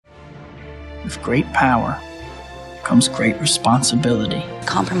With great power comes great responsibility.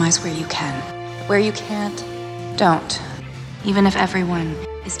 Compromise where you can. Where you can't, don't. Even if everyone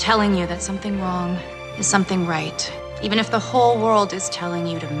is telling you that something wrong is something right. Even if the whole world is telling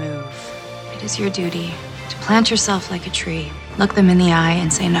you to move. It is your duty to plant yourself like a tree. Look them in the eye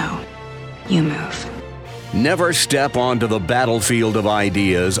and say, no, you move. Never step onto the battlefield of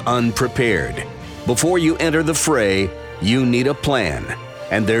ideas unprepared. Before you enter the fray, you need a plan.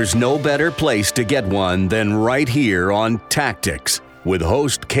 And there's no better place to get one than right here on Tactics with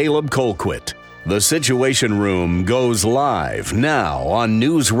host Caleb Colquitt. The Situation Room goes live now on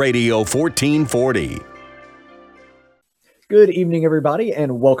News Radio 1440. Good evening, everybody,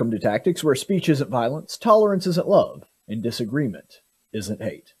 and welcome to Tactics, where speech isn't violence, tolerance isn't love, and disagreement isn't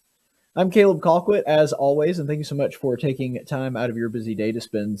hate. I'm Caleb Colquitt, as always, and thank you so much for taking time out of your busy day to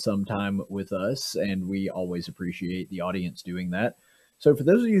spend some time with us, and we always appreciate the audience doing that. So for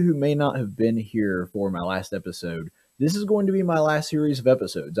those of you who may not have been here for my last episode, this is going to be my last series of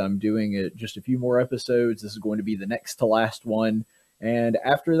episodes. I'm doing it just a few more episodes. This is going to be the next to last one. And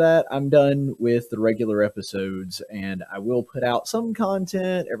after that, I'm done with the regular episodes, and I will put out some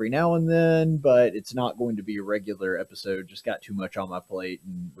content every now and then, but it's not going to be a regular episode. Just got too much on my plate,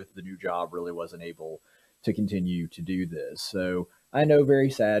 and with the new job, really wasn't able to continue to do this. So I know, very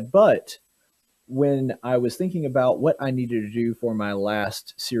sad, but when I was thinking about what I needed to do for my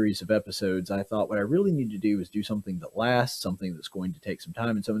last series of episodes, I thought what I really need to do is do something that lasts, something that's going to take some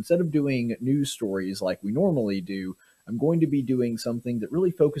time. And so instead of doing news stories like we normally do, I'm going to be doing something that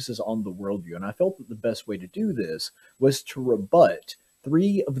really focuses on the worldview. And I felt that the best way to do this was to rebut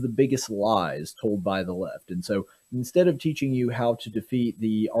 3 of the biggest lies told by the left. And so instead of teaching you how to defeat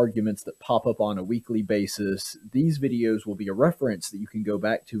the arguments that pop up on a weekly basis, these videos will be a reference that you can go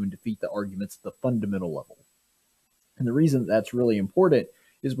back to and defeat the arguments at the fundamental level. And the reason that's really important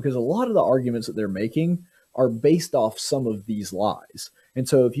is because a lot of the arguments that they're making are based off some of these lies. And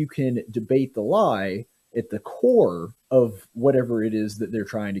so if you can debate the lie at the core of whatever it is that they're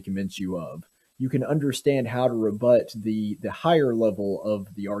trying to convince you of, you can understand how to rebut the higher level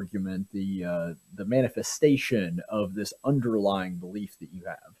of the argument, the manifestation of this underlying belief that you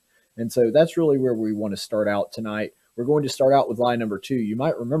have. And so that's really where we want to start out tonight. We're going to start out with lie number 2. You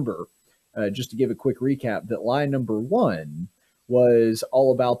might remember, just to give a quick recap, that lie number 1 was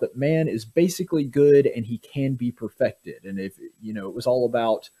all about that man is basically good and he can be perfected. And if, it was all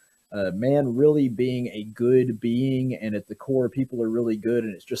about man really being a good being, and at the core people are really good,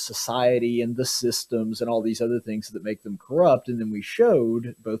 and it's just society and the systems and all these other things that make them corrupt. And then we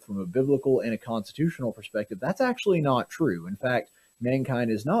showed, both from a biblical and a constitutional perspective, that's actually not true. In fact,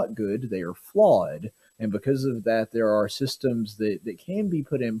 mankind is not good, they are flawed, and because of that there are systems that can be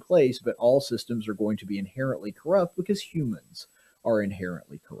put in place, but all systems are going to be inherently corrupt because humans are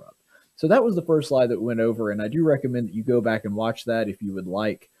inherently corrupt. So that was the first lie that we went over, and I do recommend that you go back and watch that if you would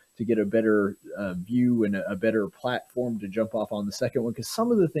like to get a better view and a better platform to jump off on the second one, because some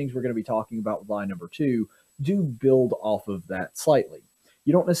of the things we're going to be talking about with lie number 2 do build off of that slightly.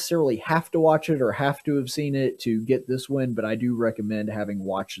 You don't necessarily have to watch it or have to have seen it to get this one, but I do recommend having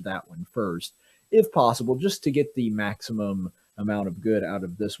watched that one first, if possible, just to get the maximum amount of good out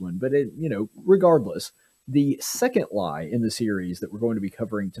of this one. But regardless, the second lie in the series that we're going to be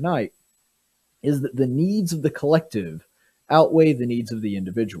covering tonight is that the needs of the collective outweigh the needs of the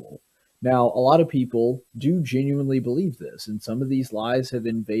individual. Now, a lot of people do genuinely believe this, and some of these lies have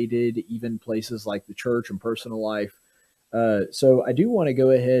invaded even places like the church and personal life. So I do want to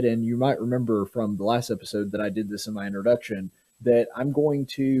go ahead, and you might remember from the last episode that I did this in my introduction, that I'm going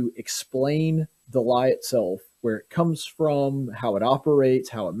to explain the lie itself, where it comes from, how it operates,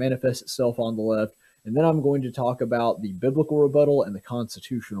 how it manifests itself on the left, and then I'm going to talk about the biblical rebuttal and the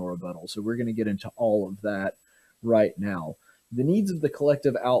constitutional rebuttal. So we're going to get into all of that right now. The needs of the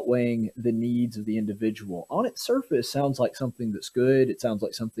collective outweighing the needs of the individual. On its surface, sounds like something that's good. It sounds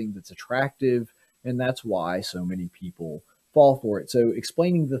like something that's attractive, and that's why so many people fall for it. So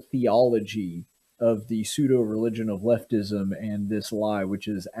explaining the theology of the pseudo-religion of leftism and this lie, which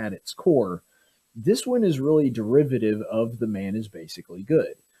is at its core, this one is really derivative of the man is basically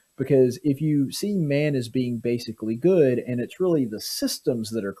good. Because if you see man as being basically good, and it's really the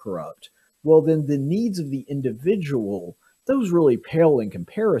systems that are corrupt, well, then the needs of the individual, those really pale in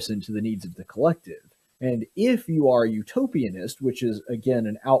comparison to the needs of the collective. And if you are a utopianist, which is, again,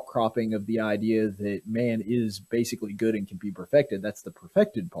 an outcropping of the idea that man is basically good and can be perfected, that's the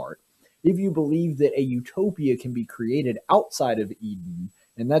perfected part. If you believe that a utopia can be created outside of Eden,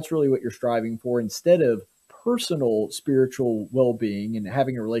 and that's really what you're striving for, instead of personal spiritual well-being and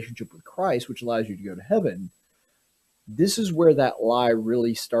having a relationship with Christ, which allows you to go to heaven, This is where that lie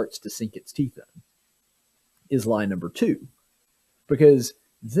really starts to sink its teeth in, is lie number 2. Because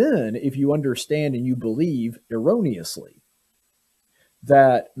then if you understand and you believe erroneously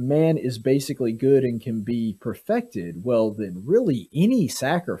that man is basically good and can be perfected, well, then really any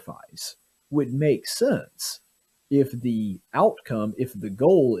sacrifice would make sense if the outcome, if the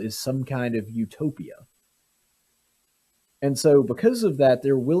goal is some kind of utopia. And so because of that,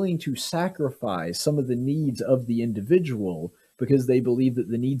 they're willing to sacrifice some of the needs of the individual because they believe that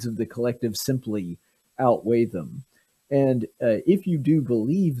the needs of the collective simply outweigh them. And if you do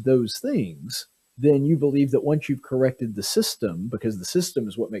believe those things, then you believe that once you've corrected the system, because the system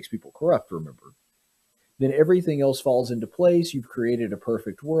is what makes people corrupt, remember, then everything else falls into place. You've created a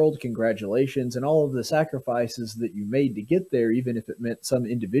perfect world. Congratulations. And all of the sacrifices that you made to get there, even if it meant some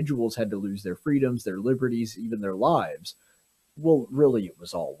individuals had to lose their freedoms, their liberties, even their lives, well, really, it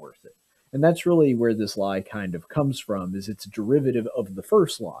was all worth it. And that's really where this lie kind of comes from, is it's a derivative of the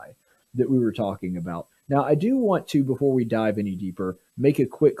first lie that we were talking about. Now, I do want to, before we dive any deeper, make a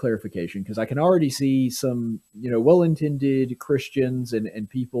quick clarification, because I can already see some, well-intended Christians and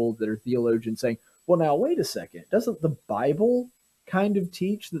people that are theologians saying, well, now, wait a second. Doesn't the Bible kind of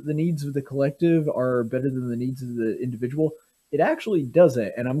teach that the needs of the collective are better than the needs of the individual? It actually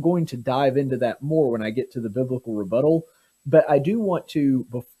doesn't, and I'm going to dive into that more when I get to the biblical rebuttal. But I do want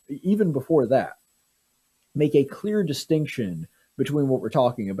to, even before that, make a clear distinction between what we're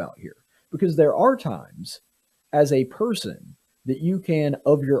talking about here. Because there are times, as a person, that you can,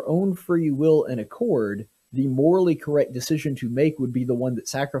 of your own free will and accord, the morally correct decision to make would be the one that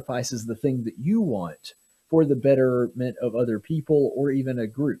sacrifices the thing that you want for the betterment of other people or even a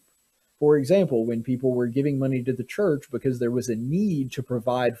group. For example, when people were giving money to the church because there was a need to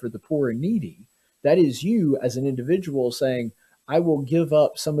provide for the poor and needy, that is you as an individual saying, I will give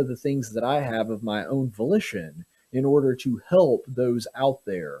up some of the things that I have of my own volition in order to help those out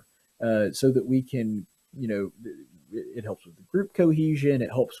there, so that we can, it helps with the group cohesion, it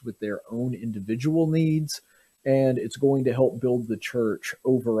helps with their own individual needs, and it's going to help build the church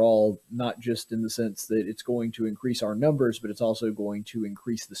overall, not just in the sense that it's going to increase our numbers, but it's also going to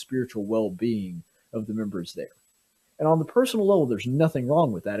increase the spiritual well-being of the members there. And on the personal level, there's nothing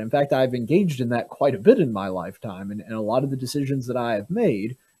wrong with that. In fact, I've engaged in that quite a bit in my lifetime. And a lot of the decisions that I have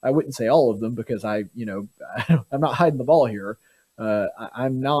made, I wouldn't say all of them because I'm not hiding the ball here.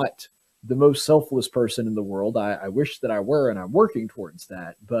 I'm not the most selfless person in the world. I wish that I were, and I'm working towards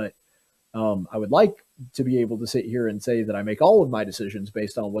that. But I would like to be able to sit here and say that I make all of my decisions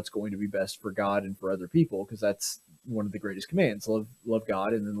based on what's going to be best for God and for other people, because that's one of the greatest commands. Love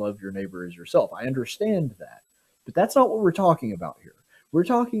God and then love your neighbor as yourself. I understand that. But that's not what we're talking about here. We're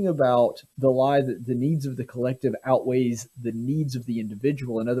talking about the lie that the needs of the collective outweighs the needs of the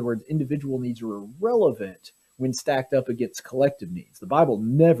individual. In other words, individual needs are irrelevant when stacked up against collective needs. The Bible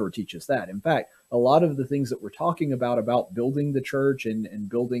never teaches that. In fact, a lot of the things that we're talking about building the church and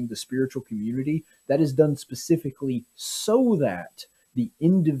building the spiritual community, that is done specifically so that the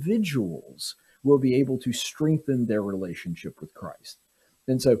individuals will be able to strengthen their relationship with Christ.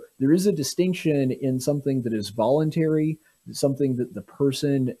 And so there is a distinction in something that is voluntary, something that the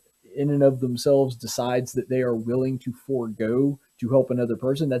person in and of themselves decides that they are willing to forego to help another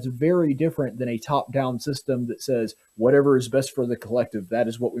person. That's very different than a top-down system that says whatever is best for the collective, that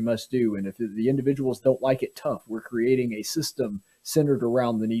is what we must do. And if the individuals don't like it, tough. We're creating a system centered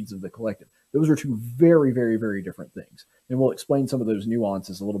around the needs of the collective. Those are two very, very, very different things. And we'll explain some of those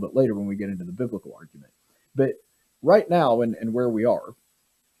nuances a little bit later when we get into the biblical argument. But right now, and where we are,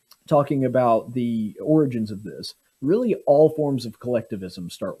 talking about the origins of this, really all forms of collectivism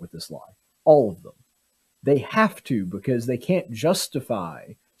start with this lie. All of them. They have to, because they can't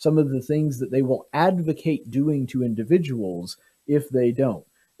justify some of the things that they will advocate doing to individuals if they don't.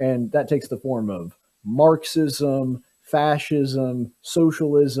 And that takes the form of Marxism, fascism,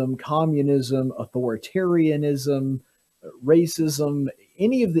 socialism, communism, authoritarianism, racism,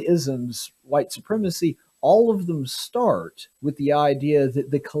 any of the isms, white supremacy. All of them start with the idea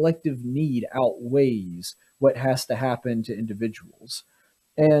that the collective need outweighs what has to happen to individuals.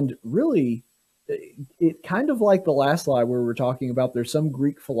 And really, it kind of like the last lie where we're talking about there's some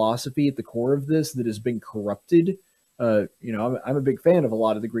Greek philosophy at the core of this that has been corrupted. I'm a big fan of a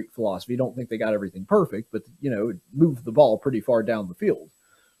lot of the Greek philosophy. Don't think they got everything perfect, but, it moved the ball pretty far down the field.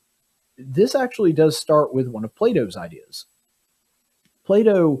 This actually does start with one of Plato's ideas.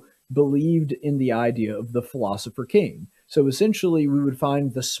 Plato believed in the idea of the philosopher king. So essentially, we would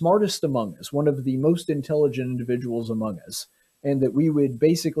find the smartest among us, one of the most intelligent individuals among us, and that we would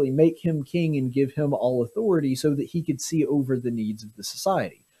basically make him king and give him all authority so that he could see over the needs of the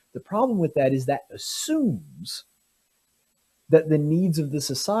society. The problem with that is that assumes that the needs of the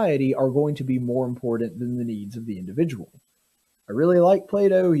society are going to be more important than the needs of the individual. I really like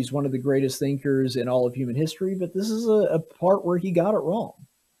Plato. He's one of the greatest thinkers in all of human history, but this is a part where he got it wrong.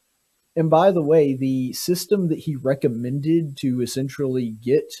 And by the way, the system that he recommended to essentially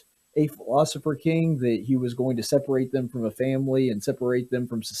get a philosopher king, that he was going to separate them from a family and separate them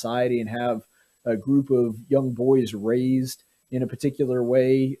from society and have a group of young boys raised in a particular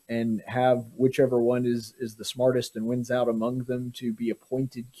way and have whichever one is the smartest and wins out among them to be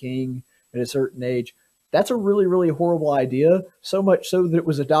appointed king at a certain age. That's a really, really horrible idea, so much so that it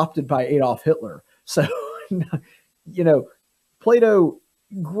was adopted by Adolf Hitler. So, Plato,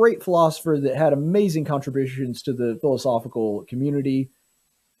 great philosopher that had amazing contributions to the philosophical community.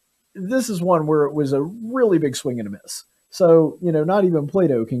 This is one where it was a really big swing and a miss. So, not even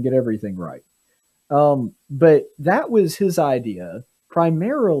Plato can get everything right. But that was his idea,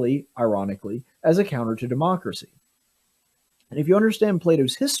 primarily, ironically, as a counter to democracy. And if you understand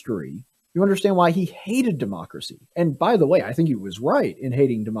Plato's history, you understand why he hated democracy. And by the way, I think he was right in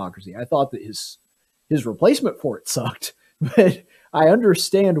hating democracy. I thought that his replacement for it sucked, but I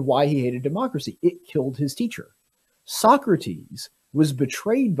understand why he hated democracy. It killed his teacher. Socrates was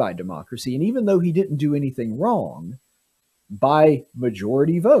betrayed by democracy, and even though he didn't do anything wrong, by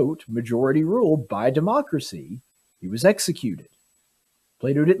majority vote, majority rule, by democracy, he was executed.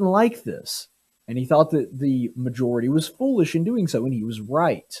 Plato didn't like this, and he thought that the majority was foolish in doing so, and he was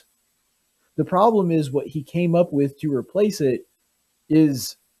right. The problem is what he came up with to replace it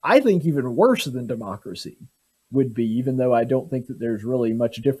is, I think, even worse than democracy would be, even though I don't think that there's really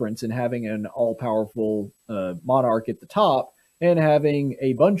much difference in having an all-powerful monarch at the top and having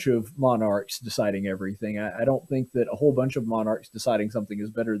a bunch of monarchs deciding everything. I don't think that a whole bunch of monarchs deciding something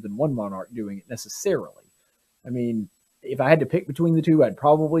is better than one monarch doing it necessarily. I mean, if I had to pick between the two, I'd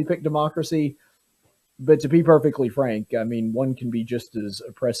probably pick democracy. But to be perfectly frank, I mean, one can be just as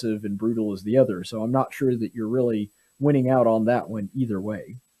oppressive and brutal as the other. So I'm not sure that you're really winning out on that one either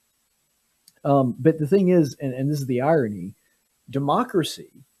way. But the thing is, and this is the irony,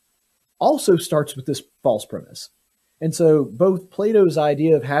 democracy also starts with this false premise. And so both Plato's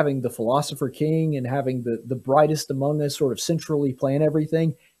idea of having the philosopher king and having the brightest among us sort of centrally plan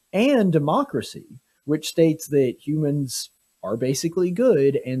everything, and democracy, which states that humans are basically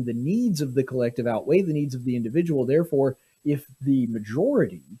good and the needs of the collective outweigh the needs of the individual. Therefore, if the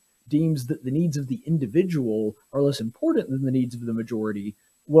majority deems that the needs of the individual are less important than the needs of the majority,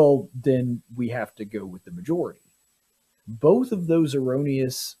 well, then we have to go with the majority. Both of those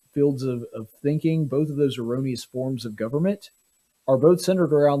erroneous fields of thinking, both of those erroneous forms of government are both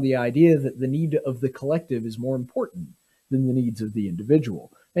centered around the idea that the need of the collective is more important than the needs of the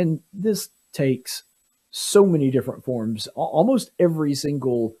individual. And this takes so many different forms. Almost every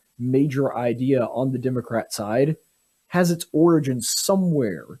single major idea on the Democrat side has its origin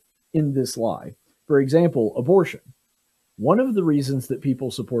somewhere in this lie. For example, abortion. One of the reasons that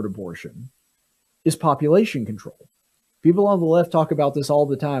people support abortion is population control. People on the left talk about this all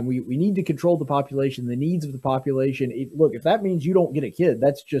the time. We need to control the population, the needs of the population. Look, if that means you don't get a kid,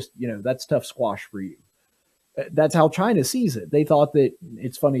 that's just, that's tough squash for you. That's how China sees it. They thought that,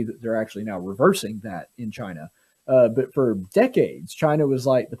 it's funny that they're actually now reversing that in China. But for decades, China was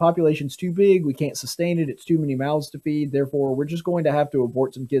like, the population's too big. We can't sustain it. It's too many mouths to feed. Therefore, we're just going to have to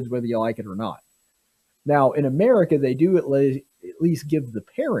abort some kids, whether you like it or not. Now, in America, they do at least give the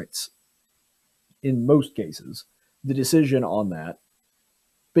parents, in most cases, the decision on that.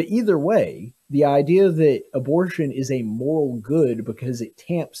 But either way, the idea that abortion is a moral good because it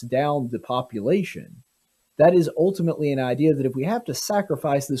tamps down the population, that is ultimately an idea that if we have to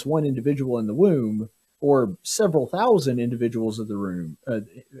sacrifice this one individual in the womb, or several thousand individuals in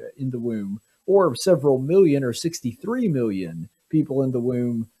the womb, or several million or 63 million people in the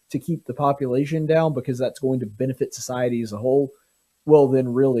womb to keep the population down because that's going to benefit society as a whole, well,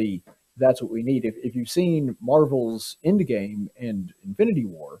 then really, that's what we need. If you've seen Marvel's Endgame and Infinity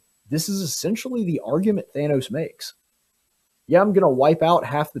War, this is essentially the argument Thanos makes. Yeah, I'm going to wipe out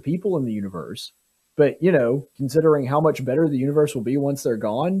half the people in the universe, but, considering how much better the universe will be once they're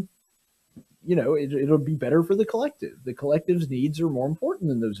gone, it'll be better for the collective. The collective's needs are more important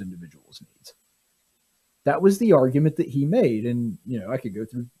than those individuals' needs. That was the argument that he made. And, I could go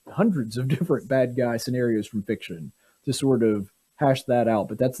through hundreds of different bad guy scenarios from fiction to sort of hash that out,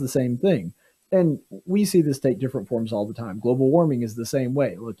 but that's the same thing. And we see this take different forms all the time. Global warming is the same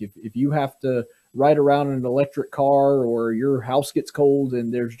way. Look, if you have to ride around in an electric car or your house gets cold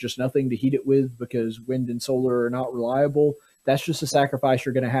and there's just nothing to heat it with because wind and solar are not reliable, that's just a sacrifice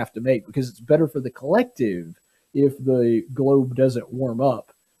you're going to have to make because it's better for the collective if the globe doesn't warm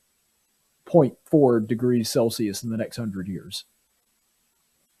up. 0.4 degrees Celsius in the next 100 years.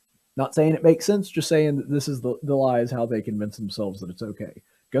 Not saying it makes sense, just saying that this is the lie is how they convince themselves that it's okay.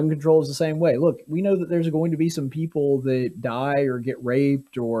 Gun control is the same way. Look, we know that there's going to be some people that die or get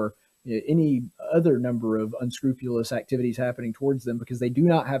raped or any other number of unscrupulous activities happening towards them because they do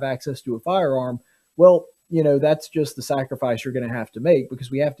not have access to a firearm. Well, that's just the sacrifice you're going to have to make because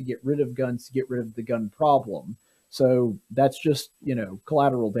we have to get rid of guns to get rid of the gun problem. So that's just,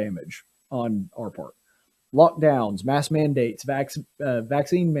 collateral damage on our part. Lockdowns, mask mandates,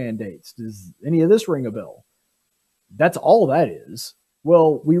 vaccine mandates. Does any of this ring a bell? That's all that is.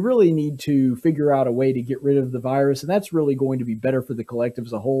 Well, we really need to figure out a way to get rid of the virus, and that's really going to be better for the collective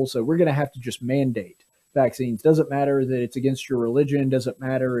as a whole. So we're going to have to just mandate vaccines. Doesn't matter that it's against your religion. Doesn't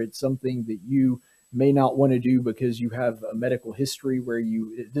matter it's something that you may not want to do because you have a medical history where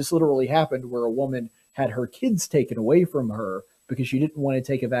this literally happened where a woman had her kids taken away from her because she didn't want to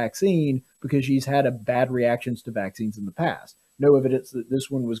take a vaccine because she's had a bad reactions to vaccines in the past. No evidence that this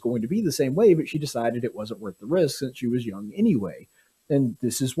one was going to be the same way, but she decided it wasn't worth the risk since she was young anyway. And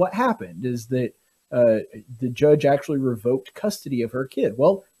this is what happened, is that the judge actually revoked custody of her kid.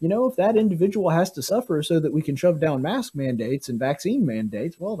 Well, if that individual has to suffer so that we can shove down mask mandates and vaccine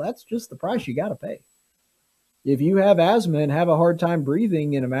mandates, well, that's just the price you got to pay. If you have asthma and have a hard time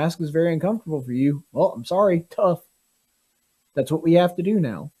breathing and a mask is very uncomfortable for you, well, I'm sorry, tough. That's what we have to do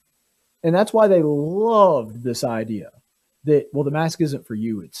now. And that's why they loved this idea that, well, the mask isn't for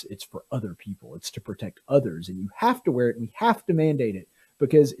you. It's for other people. It's to protect others. And you have to wear it. And we have to mandate it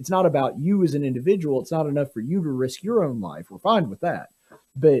because it's not about you as an individual. It's not enough for you to risk your own life. We're fine with that.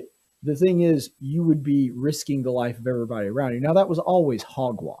 But the thing is, you would be risking the life of everybody around you. Now, that was always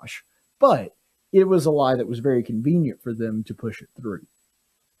hogwash, but it was a lie that was very convenient for them to push it through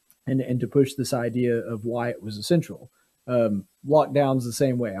and to push this idea of why it was essential. Lockdowns the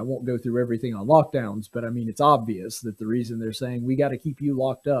same way. I won't go through everything on lockdowns, but I mean, it's obvious that the reason they're saying we got to keep you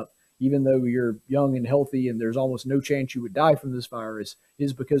locked up, even though you're young and healthy and there's almost no chance you would die from this virus,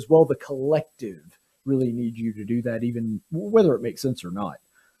 is because, well, the collective really needs you to do that, even whether it makes sense or not.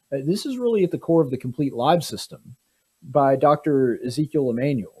 This is really at the core of the Complete Lives System by Dr. Ezekiel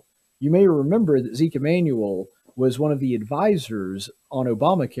Emanuel. You may remember that Zeke Emanuel was one of the advisors on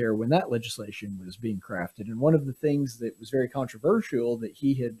Obamacare when that legislation was being crafted. And one of the things that was very controversial that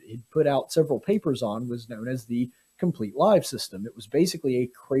he had put out several papers on was known as the Complete Lives System. It was basically a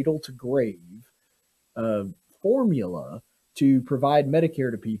cradle to grave formula to provide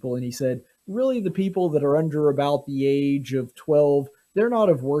Medicare to people. And he said, really, the people that are under about the age of 12, they're not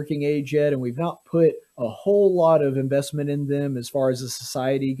of working age yet, and we've not put a whole lot of investment in them as far as the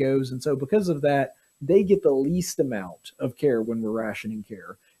society goes. And so because of that, they get the least amount of care when we're rationing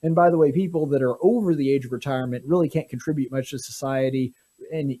care. And by the way, people that are over the age of retirement really can't contribute much to society.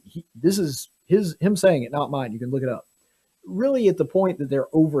 And this is him saying it, not mine. You can look it up. Really, at the point that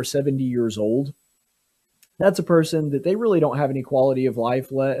they're over 70 years old, that's a person that they really don't have any quality of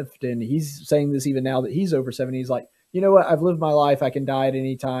life left. And he's saying this even now that he's over 70. He's like, you know what? I've lived my life. I can die at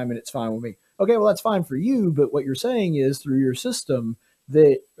any time and it's fine with me. Okay, well, that's fine for you. But what you're saying is through your system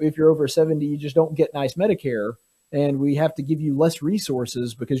that if you're over 70, you just don't get nice Medicare and we have to give you less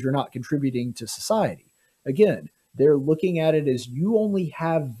resources because you're not contributing to society. Again, they're looking at it as you only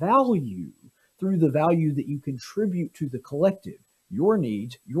have value through the value that you contribute to the collective. Your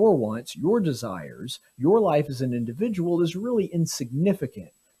needs, your wants, your desires, your life as an individual is really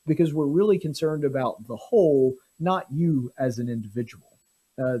insignificant because we're really concerned about the whole, not you as an individual.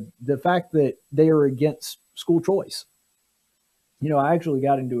 The fact that they are against school choice. I actually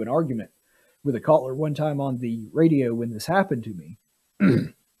got into an argument with a caller one time on the radio when this happened to me.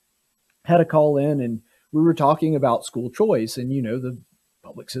 Had a call in and we were talking about school choice, and the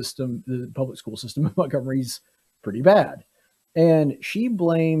public school system in Montgomery's pretty bad. And she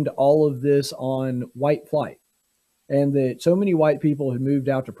blamed all of this on white flight and that so many white people had moved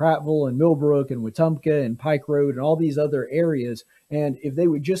out to Prattville and Millbrook and Wetumpka and Pike Road and all these other areas. And if they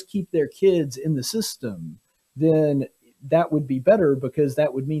would just keep their kids in the system, then that would be better because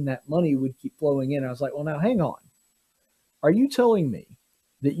that would mean that money would keep flowing in. I was like, well, now hang on. Are you telling me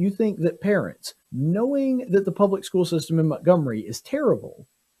that you think that parents, knowing that the public school system in Montgomery is terrible,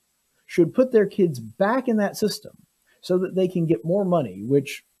 should put their kids back in that system so that they can get more money,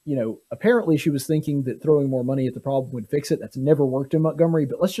 which, apparently she was thinking that throwing more money at the problem would fix it. That's never worked in Montgomery,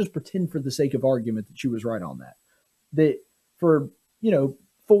 but let's just pretend for the sake of argument that she was right on that. That for,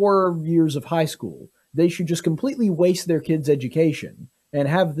 4 years of high school, they should just completely waste their kids' education and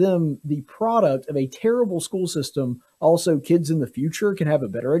have them the product of a terrible school system. Also, kids in the future can have a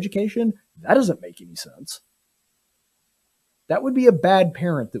better education. That doesn't make any sense. That would be a bad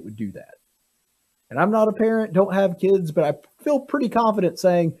parent that would do that. And I'm not a parent, don't have kids, but I feel pretty confident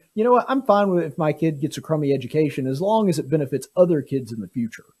saying, you know what, I'm fine with it if my kid gets a crummy education as long as it benefits other kids in the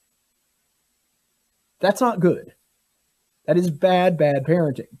future. That's not good. That is bad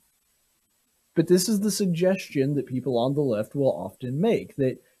parenting. But this is the suggestion that people on the left will often make,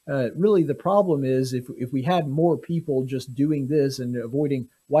 that really the problem is if we had more people just doing this and avoiding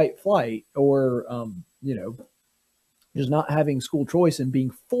white flight, or, just not having school choice and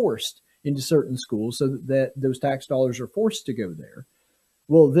being forced into certain schools so that those tax dollars are forced to go there,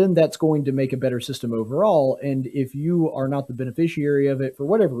 well, then that's going to make a better system overall. And if you are not the beneficiary of it for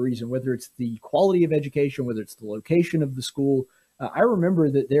whatever reason, whether it's the quality of education, whether it's the location of the school, I remember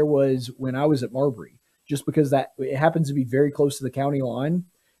that there was, when I was at Marbury, just because that it happens to be very close to the county line,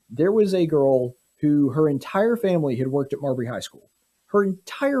 there was a girl who her entire family had worked at Marbury High School, her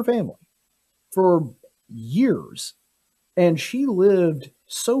entire family for years. And she lived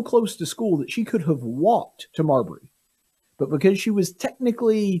so close to school that she could have walked to Marbury. But because she was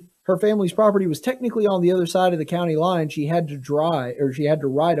technically, her family's property was technically on the other side of the county line, she had to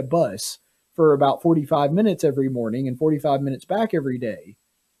ride a bus for about 45 minutes every morning and 45 minutes back every day.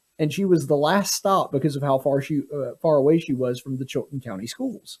 And she was the last stop because of how far away she was from the Chilton County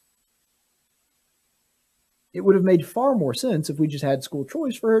schools. It would have made far more sense if we just had school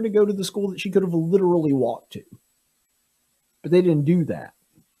choice for her to go to the school that she could have literally walked to. But they didn't do that.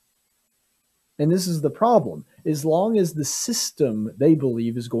 And this is the problem. As long as the system they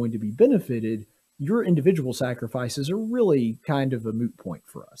believe is going to be benefited, your individual sacrifices are really kind of a moot point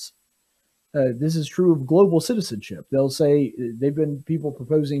for us. This is true of global citizenship. They'll say, they've been people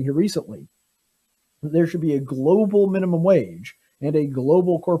proposing here recently, that there should be a global minimum wage and a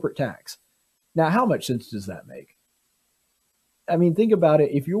global corporate tax. Now, how much sense does that make? I mean, think about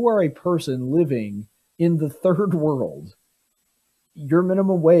it. If you are a person living in the third world, your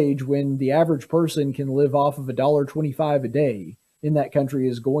minimum wage, when the average person can live off of $1.25 a day in that country,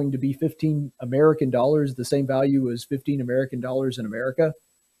 is going to be 15 American dollars, the same value as 15 American dollars in America.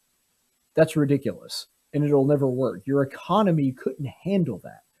 That's ridiculous, and it'll never work. Your economy couldn't handle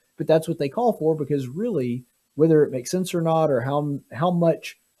that, but that's what they call for, because really, whether it makes sense or not, or how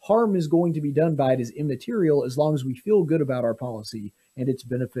much harm is going to be done by it, is immaterial as long as we feel good about our policy and it's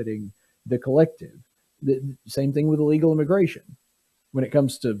benefiting the collective. The same thing with illegal immigration. When it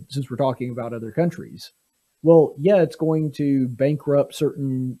comes to, since we're talking about other countries, well, yeah, it's going to bankrupt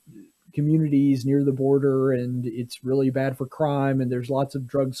certain communities near the border, and it's really bad for crime, and there's lots of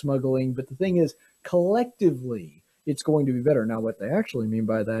drug smuggling. But the thing is, collectively, it's going to be better. Now, what they actually mean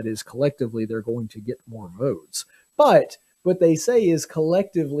by that is collectively they're going to get more votes. But what they say is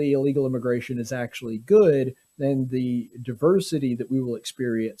collectively illegal immigration is actually good, and the diversity that we will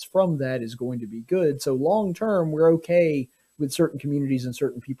experience from that is going to be good. So long term, we're okay with certain communities and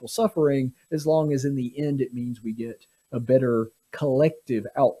certain people suffering, as long as in the end it means we get a better collective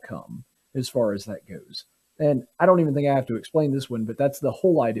outcome as far as that goes. And I don't even think I have to explain this one, but that's the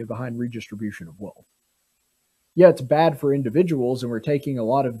whole idea behind redistribution of wealth. Yeah, it's bad for individuals, and we're taking a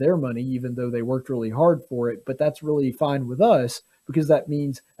lot of their money, even though they worked really hard for it, but that's really fine with us, because that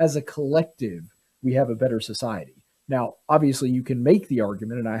means as a collective, we have a better society. Now, obviously, you can make the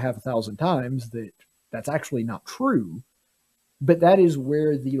argument, and I have 1,000 times, that that's actually not true. But that is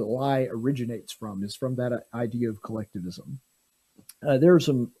where the lie originates from, is from that idea of collectivism. There are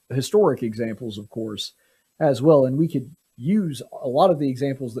some historic examples, of course, as well, and we could use a lot of the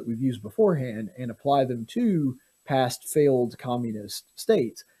examples that we've used beforehand and apply them to past failed communist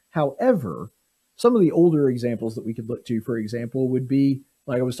states. However, some of the older examples that we could look to, for example, would be,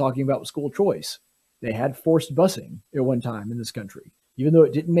 like I was talking about with school choice. They had forced busing at one time in this country. Even though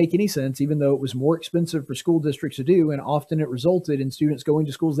it didn't make any sense, even though it was more expensive for school districts to do, and often it resulted in students going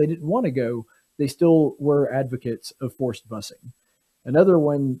to schools they didn't want to go, they still were advocates of forced busing. Another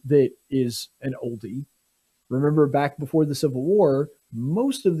one that is an oldie, remember back before the Civil War,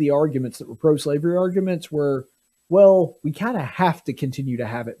 most of the arguments that were pro-slavery arguments were, well, we kind of have to continue to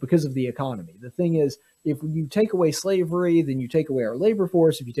have it because of the economy. The thing is, if you take away slavery, then you take away our labor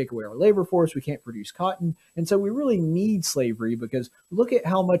force. If you take away our labor force, we can't produce cotton. And so we really need slavery, because look at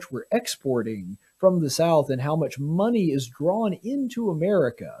how much we're exporting from the South and how much money is drawn into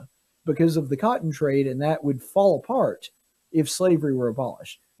America because of the cotton trade, and that would fall apart if slavery were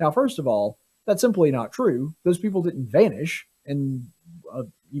abolished. Now, first of all, that's simply not true. Those people didn't vanish, and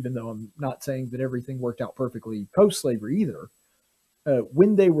even though I'm not saying that everything worked out perfectly post-slavery either,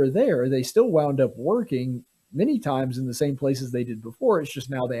 when they were there, they still wound up working many times in the same places they did before. It's just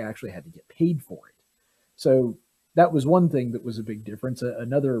now they actually had to get paid for it. So that was one thing that was a big difference.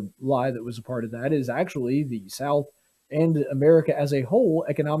 Another lie that was a part of that is actually the South And America as a whole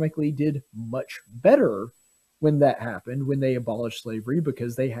economically did much better when that happened, when they abolished slavery,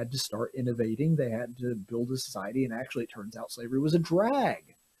 because they had to start innovating. They had to build a society. And actually, it turns out slavery was a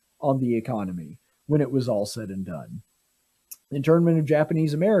drag on the economy when it was all said and done. Internment of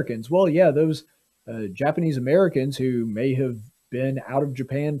Japanese Americans. Well, yeah, those Japanese Americans who may have been out of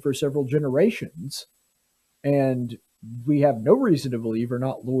Japan for several generations and we have no reason to believe are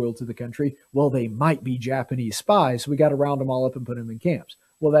not loyal to the country. Well, they might be Japanese spies, so we got to round them all up and put them in camps.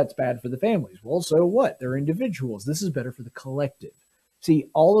 Well, that's bad for the families. Well, so what? They're individuals. This is better for the collective. See,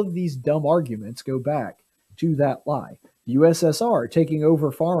 all of these dumb arguments go back to that lie. The USSR taking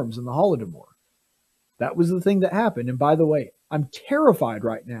over farms in the Holodomor. That was the thing that happened. And by the way, I'm terrified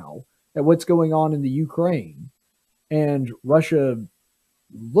right now at what's going on in the Ukraine and Russia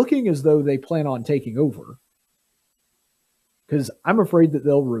looking as though they plan on taking over. Because I'm afraid that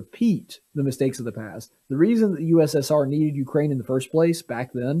they'll repeat the mistakes of the past. The reason that the USSR needed Ukraine in the first place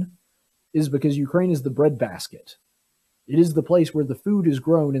back then is because Ukraine is the breadbasket. It is the place where the food is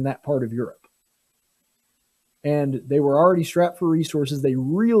grown in that part of Europe. And they were already strapped for resources. They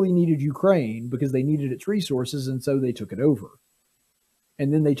really needed Ukraine because they needed its resources, and so they took it over.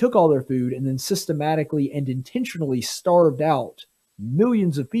 And then they took all their food and then systematically and intentionally starved out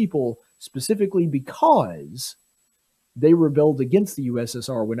millions of people, specifically because they rebelled against the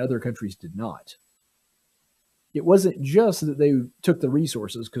USSR when other countries did not. It wasn't just that they took the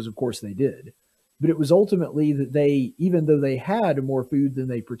resources, because of course they did, but it was ultimately that they, even though they had more food than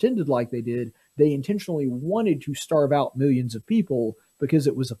they pretended like they did, they intentionally wanted to starve out millions of people because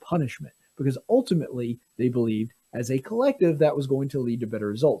it was a punishment. Because ultimately they believed as a collective that was going to lead to better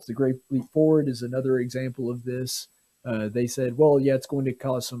results. The Great Leap Forward is another example of this. They said, well, yeah, it's going to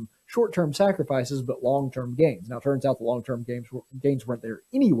cause some short-term sacrifices, but long-term gains. Now, it turns out the long-term gains weren't there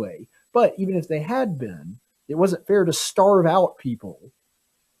anyway, but even if they had been, it wasn't fair to starve out people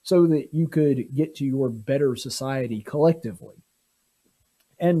so that you could get to your better society collectively.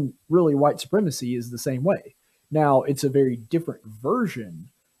 And really, white supremacy is the same way. Now, it's a very different version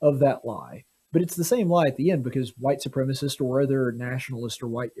of that lie, but it's the same lie at the end, because white supremacists or other nationalist or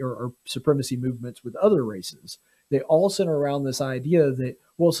white or supremacy movements with other races, they all center around this idea that,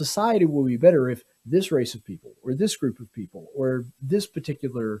 well, society will be better if this race of people or this group of people or this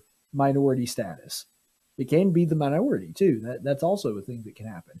particular minority status. It can be the minority too. That's also a thing that can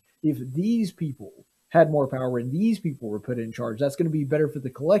happen. If these people had more power and these people were put in charge, that's going to be better for the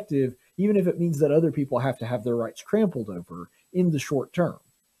collective, even if it means that other people have to have their rights trampled over in the short term.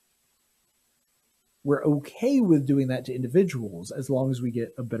 We're okay with doing that to individuals as long as we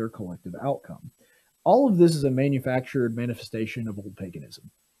get a better collective outcome. All of this is a manufactured manifestation of old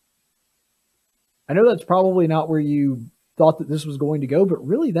paganism. I know that's probably not where you thought that this was going to go, but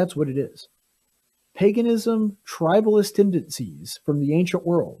really that's what it is. Paganism, tribalist tendencies from the ancient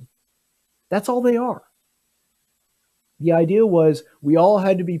world. That's all they are. The idea was we all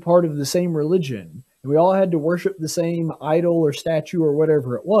had to be part of the same religion, and we all had to worship the same idol or statue or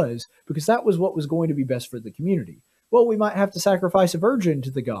whatever it was, because that was what was going to be best for the community. Well, we might have to sacrifice a virgin to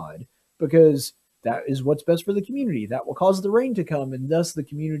the god, because that is what's best for the community. That will cause the rain to come, and thus the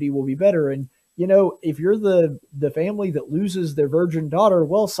community will be better. And, you know, if you're the family that loses their virgin daughter,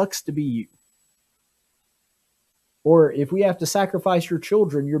 well, sucks to be you. Or if we have to sacrifice your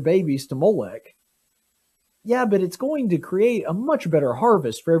children, your babies, to Molech, yeah, but it's going to create a much better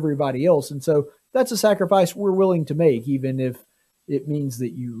harvest for everybody else. And so that's a sacrifice we're willing to make, even if it means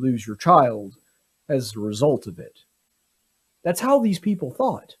that you lose your child as a result of it. That's how these people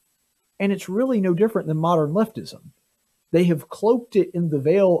thought. And it's really no different than modern leftism. They have cloaked it in the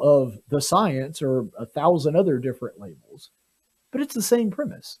veil of the science or 1,000 other different labels. But it's the same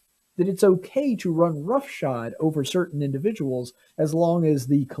premise, that it's okay to run roughshod over certain individuals as long as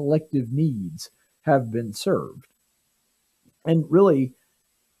the collective needs have been served. And really,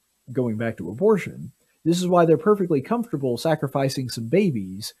 going back to abortion, this is why they're perfectly comfortable sacrificing some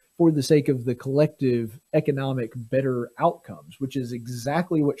babies for the sake of the collective economic better outcomes, which is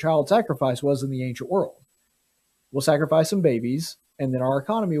exactly what child sacrifice was in the ancient world. We'll sacrifice some babies, and then our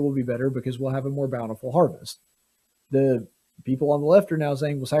economy will be better because we'll have a more bountiful harvest. The people on the left are now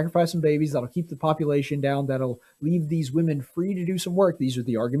saying we'll sacrifice some babies, that'll keep the population down, that'll leave these women free to do some work. These are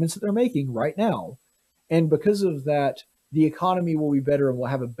the arguments that they're making right now. And because of that, the economy will be better and we'll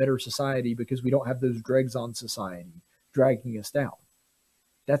have a better society because we don't have those dregs on society dragging us down.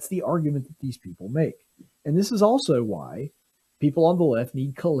 That's the argument that these people make. And this is also why people on the left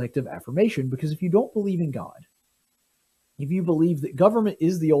need collective affirmation, because if you don't believe in God, if you believe that government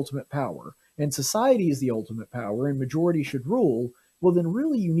is the ultimate power and society is the ultimate power and majority should rule, well, then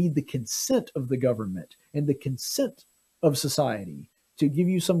really you need the consent of the government and the consent of society to give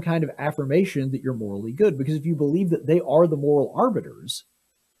you some kind of affirmation that you're morally good. Because if you believe that they are the moral arbiters,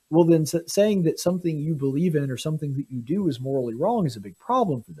 well, then saying that something you believe in or something that you do is morally wrong is a big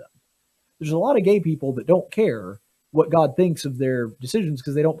problem for them. There's a lot of gay people that don't care what God thinks of their decisions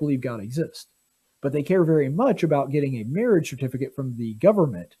because they don't believe God exists. But they care very much about getting a marriage certificate from the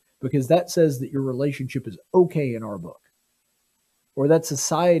government because that says that your relationship is okay in our book. Or that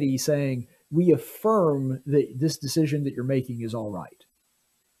society saying, we affirm that this decision that you're making is all right.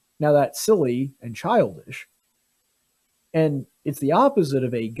 Now that's silly and childish. And it's the opposite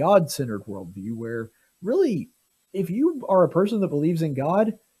of a God-centered worldview where really, if you are a person that believes in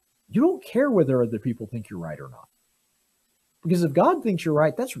God, you don't care whether other people think you're right or not. Because if God thinks you're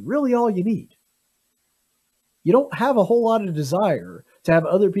right, that's really all you need. You don't have a whole lot of desire to have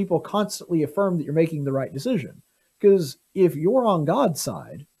other people constantly affirm that you're making the right decision. Because if you're on God's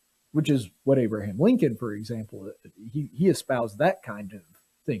side, which is what Abraham Lincoln, for example, he espoused that kind of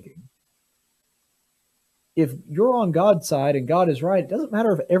thinking. If you're on God's side and God is right, it doesn't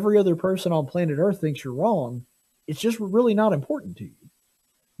matter if every other person on planet Earth thinks you're wrong. It's just really not important to you.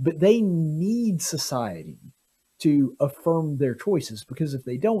 But they need society to affirm their choices, because if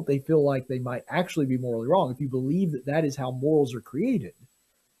they don't, they feel like they might actually be morally wrong. If you believe that that is how morals are created,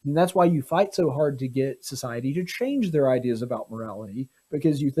 and that's why you fight so hard to get society to change their ideas about morality,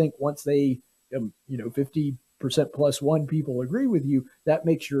 because you think once they, 50% plus one people agree with you, that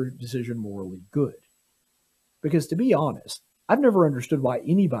makes your decision morally good. Because to be honest, I've never understood why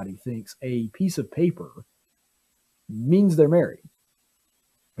anybody thinks a piece of paper means they're married.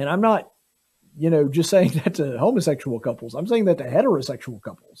 And I'm not, just saying that to homosexual couples. I'm saying that to heterosexual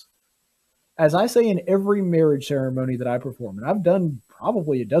couples. As I say in every marriage ceremony that I perform, and I've done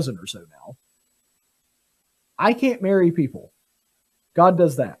probably a dozen or so now, I can't marry people. God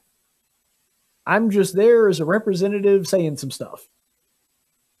does that. I'm just there as a representative saying some stuff.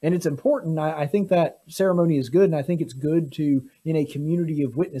 And it's important. I think that ceremony is good, and I think it's good to, in a community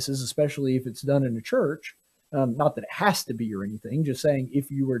of witnesses, especially if it's done in a church, not that it has to be or anything, just saying if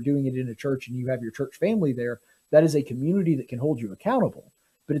you are doing it in a church and you have your church family there, that is a community that can hold you accountable.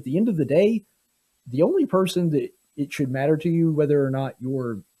 But at the end of the day, the only person that it should matter to you whether or not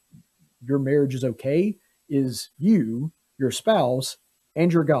your marriage is okay is you, your spouse,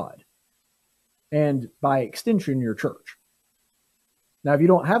 and your God. And by extension, your church. Now, if you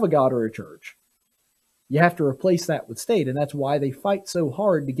don't have a God or a church, you have to replace that with state. And that's why they fight so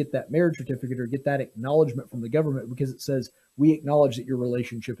hard to get that marriage certificate or get that acknowledgement from the government, because it says, we acknowledge that your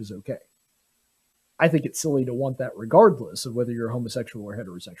relationship is okay. I think it's silly to want that regardless of whether you're homosexual or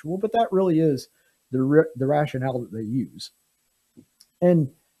heterosexual, but that really is the rationale that they use.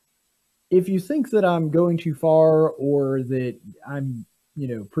 And if you think that I'm going too far or that I'm,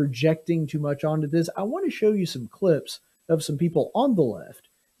 projecting too much onto this, I want to show you some clips of some people on the left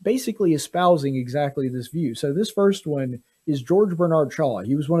basically espousing exactly this view. So this first one is George Bernard Shaw.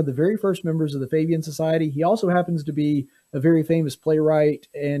 He was one of the very first members of the Fabian Society. He also happens to be a very famous playwright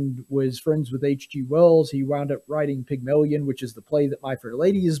and was friends with H.G. Wells. He wound up writing Pygmalion, which is the play that My Fair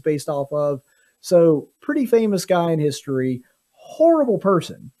Lady is based off of. So pretty famous guy in history, horrible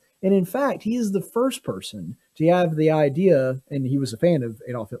person. And in fact, he is the first person to have the idea, and he was a fan of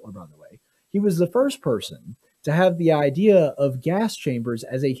Adolf Hitler, by the way. He was the first person to have the idea of gas chambers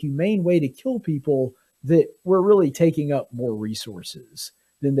as a humane way to kill people that were really taking up more resources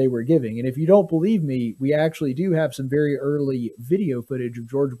than they were giving. And if you don't believe me, we actually do have some very early video footage of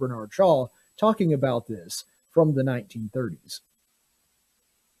George Bernard Shaw talking about this from the 1930s.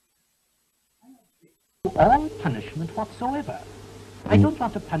 All punishment whatsoever. I don't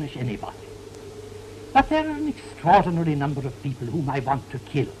want to punish anybody. But there are an extraordinary number of people whom I want to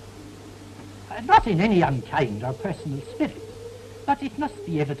kill. Not in any unkind or personal spirit, but it must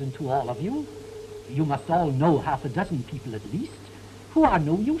be evident to all of you. You must all know half a dozen people at least who are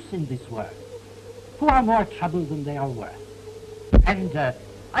no use in this world, who are more trouble than they are worth. And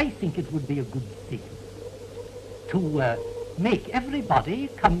I think it would be a good thing to make everybody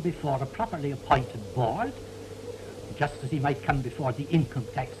come before a properly appointed board, just as he might come before the income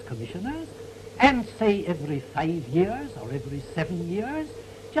tax commissioners, and say every 5 years or every 7 years,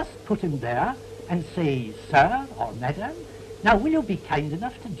 just put him there and say, sir or madam, now will you be kind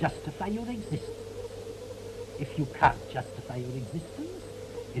enough to justify your existence? If you can't justify your existence,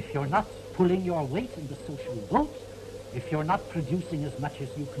 if you're not pulling your weight in the social vote, if you're not producing as much as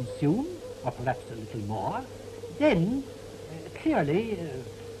you consume, or perhaps a little more, then clearly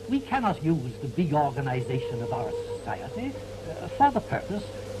we cannot use the big organization of our society for the purpose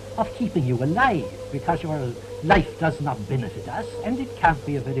of keeping you alive, because your life does not benefit us and it can't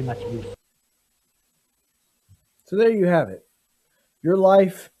be of very much use. So there you have it. Your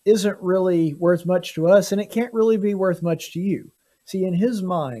life isn't really worth much to us, and it can't really be worth much to you. See, in his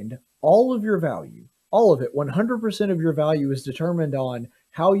mind, all of your value, all of it, 100% of your value is determined on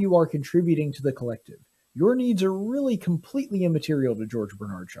how you are contributing to the collective. Your needs are really completely immaterial to George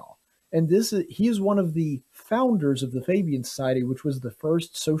Bernard Shaw. And he is one of the founders of the Fabian Society, which was the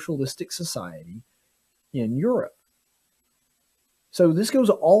first socialistic society in Europe. So this goes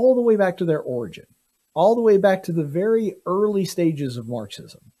all the way back to their origin, all the way back to the very early stages of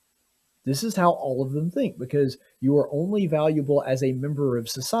Marxism. This is how all of them think, because you are only valuable as a member of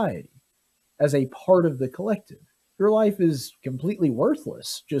society, as a part of the collective. Your life is completely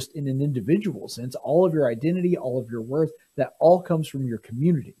worthless just in an individual sense. All of your identity, all of your worth, that all comes from your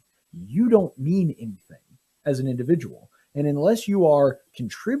community. You don't mean anything as an individual. And unless you are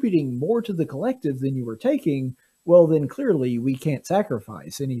contributing more to the collective than you are taking, well, then clearly we can't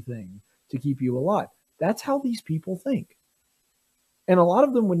sacrifice anything to keep you alive. That's how these people think. And a lot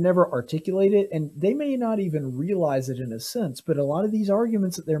of them would never articulate it, and they may not even realize it in a sense, but a lot of these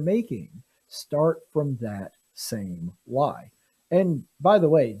arguments that they're making start from that same lie. And by the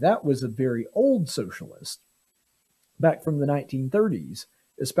way, that was a very old socialist back from the 1930s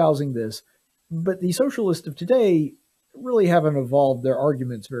espousing this, but the socialists of today really haven't evolved their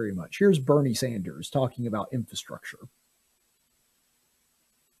arguments very much. Here's Bernie Sanders talking about infrastructure.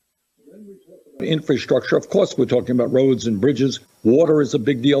 Infrastructure, of course, we're talking about roads and bridges. Water is a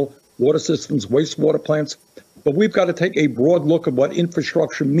big deal, water systems, wastewater plants. But we've got to take a broad look at what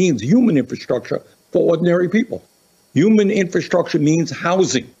infrastructure means, human infrastructure for ordinary people. Human infrastructure means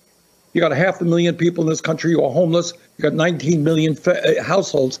housing. You got 500,000 people in this country who are homeless. You got 19 million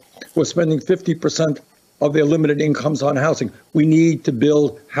households who are spending 50% of their limited incomes on housing. We need to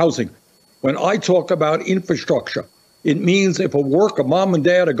build housing. When I talk about infrastructure, it means if a mom and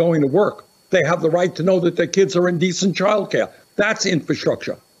dad are going to work, they have the right to know that their kids are in decent childcare. That's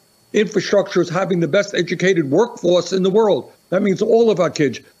infrastructure. Infrastructure is having the best educated workforce in the world. That means all of our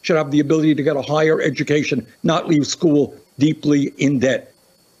kids should have the ability to get a higher education, not leave school deeply in debt.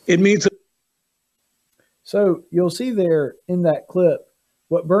 It means. So you'll see there in that clip,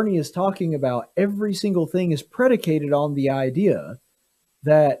 what Bernie is talking about, every single thing is predicated on the idea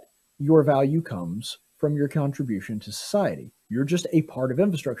that your value comes from your contribution to society. You're just a part of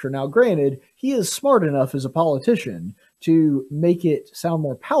infrastructure. Now, granted, he is smart enough as a politician to make it sound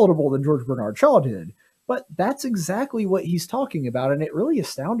more palatable than George Bernard Shaw did, but that's exactly what he's talking about. And it really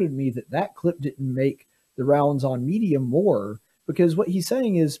astounded me that that clip didn't make the rounds on media more, because what he's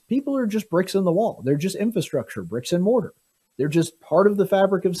saying is people are just bricks in the wall. They're just infrastructure, bricks and mortar. They're just part of the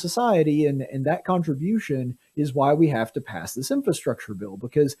fabric of society, and that contribution is why we have to pass this infrastructure bill,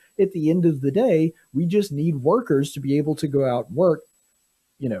 because at the end of the day, we just need workers to be able to go out and work,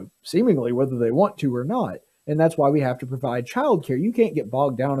 seemingly whether they want to or not. And that's why we have to provide childcare. You can't get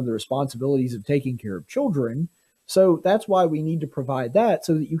bogged down in the responsibilities of taking care of children. So that's why we need to provide that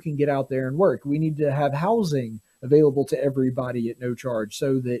so that you can get out there and work. We need to have housing available to everybody at no charge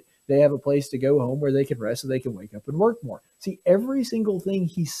so that they have a place to go home where they can rest so they can wake up and work more. See, every single thing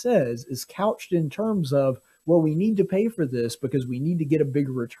he says is couched in terms of, well, we need to pay for this because we need to get a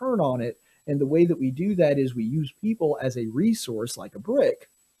bigger return on it. And the way that we do that is we use people as a resource, like a brick,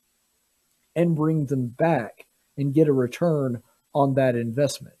 and bring them back and get a return on that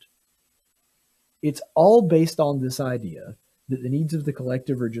investment. It's all based on this idea that the needs of the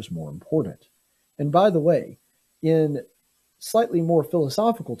collective are just more important. And by the way, in slightly more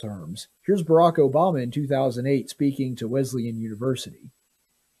philosophical terms, here's Barack Obama in 2008 speaking to Wesleyan University.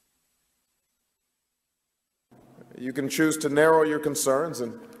 You can choose to narrow your concerns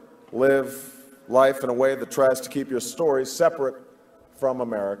and live life in a way that tries to keep your stories separate from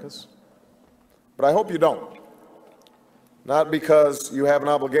America's. But I hope you don't. Not because you have an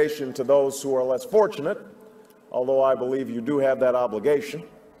obligation to those who are less fortunate, although I believe you do have that obligation.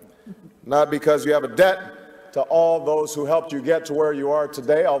 Not because you have a debt to all those who helped you get to where you are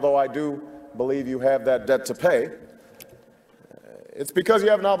today, although I do believe you have that debt to pay. It's because you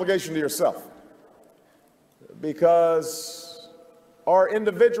have an obligation to yourself. Because our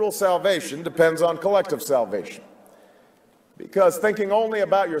individual salvation depends on collective salvation. Because thinking only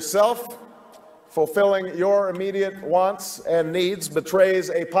about yourself, fulfilling your immediate wants and needs, betrays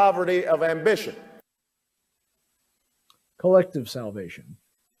a poverty of ambition. Collective salvation.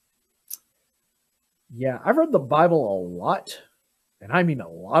 Yeah, I've read the Bible a lot, and I mean a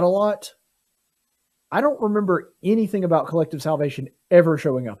lot. I don't remember anything about collective salvation ever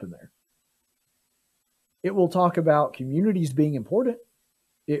showing up in there. It will talk about communities being important.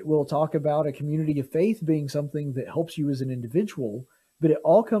 It will talk about a community of faith being something that helps you as an individual, But it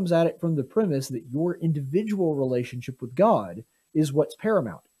all comes at it from the premise that your individual relationship with God is what's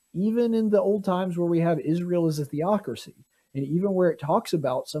paramount. Even in the old times where we have Israel as a theocracy, and even where it talks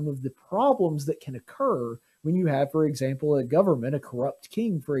about some of the problems that can occur when you have, for example, a government, a corrupt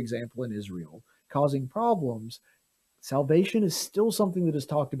king, for example, in Israel, causing problems, salvation is still something that is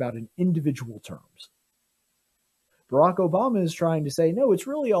talked about in individual terms. Barack Obama is trying to say, no, it's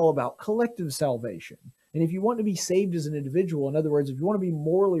really all about collective salvation. And if you want to be saved as an individual, in other words, if you want to be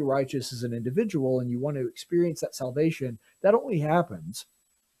morally righteous as an individual and you want to experience that salvation, that only happens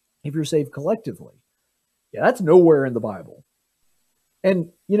if you're saved collectively. Yeah, that's nowhere in the Bible.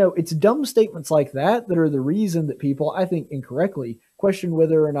 And, it's dumb statements like that that are the reason that people, I think incorrectly, question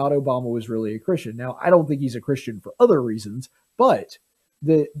whether or not Obama was really a Christian. Now, I don't think he's a Christian for other reasons, but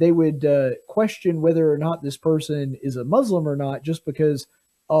they would question whether or not this person is a Muslim or not just because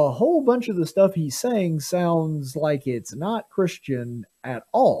a whole bunch of the stuff he's saying sounds like it's not Christian at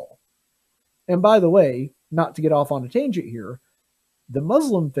all. And by the way, not to get off on a tangent here, the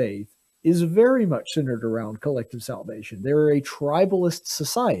Muslim faith is very much centered around collective salvation. They're a tribalist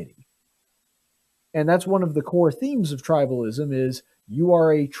society. And that's one of the core themes of tribalism is you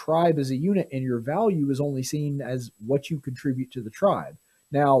are a tribe as a unit and your value is only seen as what you contribute to the tribe.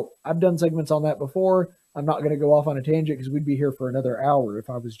 Now, I've done segments on that before. I'm not going to go off on a tangent because we'd be here for another hour if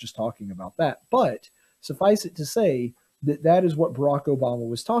I was just talking about that. But suffice it to say that that is what Barack Obama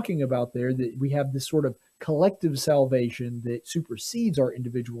was talking about there, that we have this sort of collective salvation that supersedes our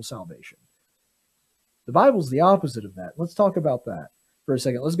individual salvation. The Bible's the opposite of that. Let's talk about that for a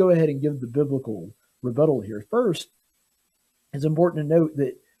second. Let's go ahead and give the biblical rebuttal here. First, it's important to note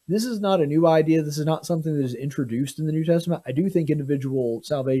that this is not a new idea. This is not something that is introduced in the New Testament. I do think individual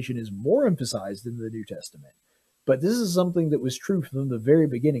salvation is more emphasized in the New Testament, but this is something that was true from the very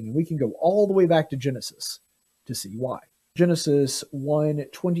beginning, and we can go all the way back to Genesis to see why. Genesis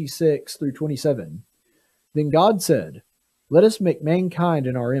 1:26 through 27. Then God said, "Let us make mankind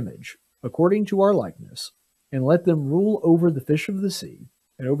in our image, according to our likeness, and let them rule over the fish of the sea,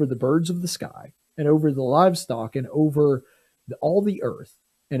 and over the birds of the sky, and over the livestock, and over all the earth,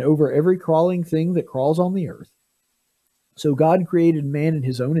 and over every crawling thing that crawls on the earth." So God created man in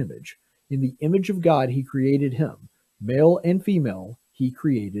his own image. In the image of God he created him. Male and female he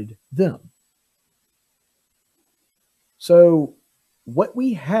created them. So what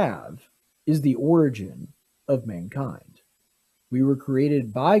we have is the origin of mankind. We were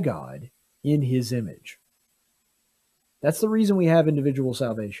created by God in his image. That's the reason we have individual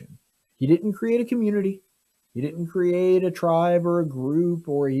salvation. He didn't create a community. He didn't create a tribe or a group,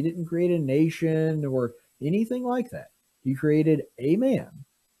 or he didn't create a nation or anything like that. He created a man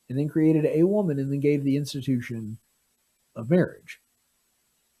and then created a woman and then gave the institution of marriage.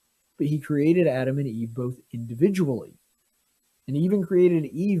 But he created Adam and Eve both individually, and even created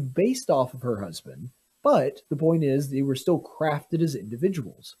Eve based off of her husband. But the point is, they were still crafted as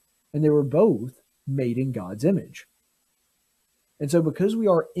individuals, and they were both made in God's image. And so because we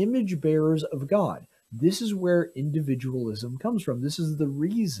are image bearers of God, this is where individualism comes from. This is the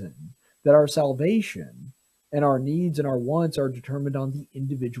reason that our salvation and our needs and our wants are determined on the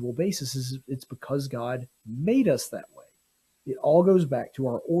individual basis. It's because God made us that way. It all goes back to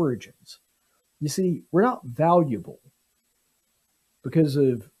our origins. You see, we're not valuable because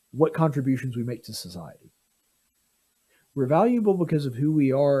of what contributions we make to society. We're valuable because of who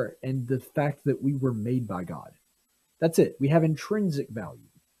we are and the fact that we were made by God. That's it. We have intrinsic value.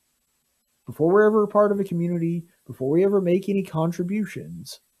 Before we're ever a part of a community, before we ever make any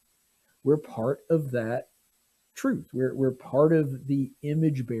contributions, we're part of that truth. We're part of the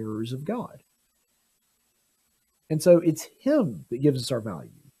image bearers of God. And so it's him that gives us our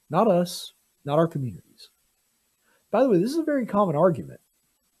value, not us, not our communities. By the way, this is a very common argument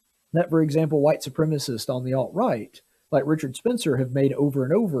that, for example, white supremacists on the alt-right, like Richard Spencer, have made over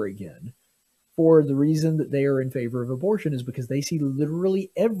and over again for the reason that they are in favor of abortion is because they see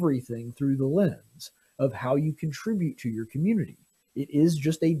literally everything through the lens of how you contribute to your community. It is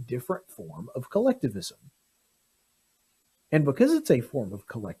just a different form of collectivism. And because it's a form of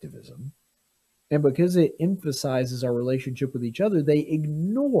collectivism, and because it emphasizes our relationship with each other, they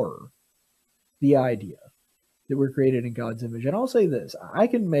ignore the idea that we're created in God's image. And I'll say this, I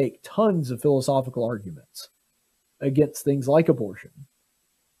can make tons of philosophical arguments against things like abortion,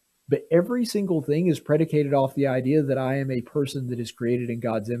 but every single thing is predicated off the idea that I am a person that is created in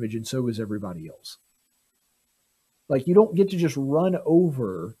God's image, and so is everybody else. Like, you don't get to just run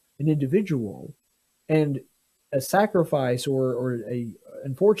over an individual and a sacrifice or a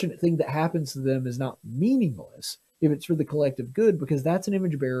unfortunate thing that happens to them is not meaningless if it's for the collective good, because that's an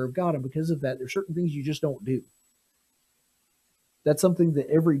image bearer of God. And because of that, there's certain things you just don't do. That's something that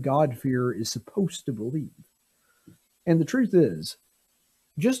every God-fearer is supposed to believe. And the truth is,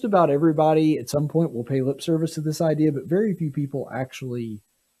 just about everybody at some point will pay lip service to this idea, but very few people actually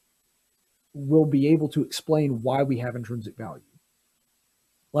will be able to explain why we have intrinsic value.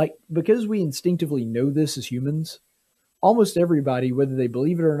 Like, because we instinctively know this as humans, almost everybody, whether they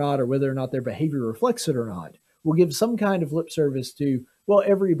believe it or not, or whether or not their behavior reflects it or not, will give some kind of lip service to, well,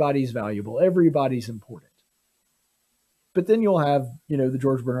 everybody's valuable, everybody's important. But then you'll have, the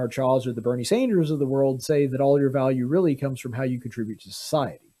George Bernard Shaws or the Bernie Sanders of the world say that all your value really comes from how you contribute to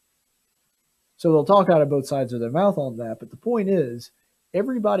society. So they'll talk out of both sides of their mouth on that. But the point is,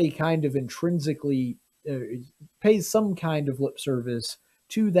 everybody kind of intrinsically pays some kind of lip service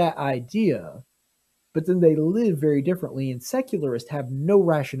to that idea, but then they live very differently. And secularists have no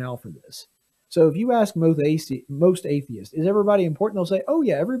rationale for this. So if you ask most atheists, is everybody important? They'll say, oh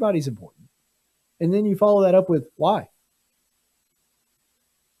yeah, everybody's important. And then you follow that up with, why?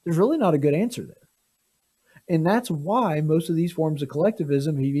 There's really not a good answer there. And that's why most of these forms of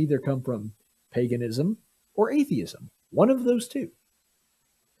collectivism have either come from paganism or atheism, one of those two.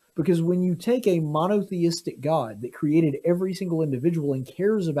 Because when you take a monotheistic God that created every single individual and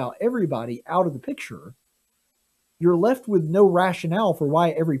cares about everybody out of the picture, you're left with no rationale for why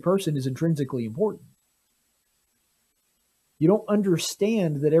every person is intrinsically important. You don't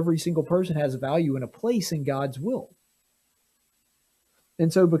understand that every single person has a value and a place in God's will.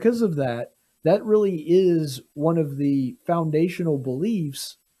 And so because of that, that really is one of the foundational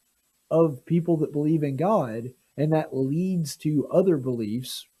beliefs of people that believe in God, and that leads to other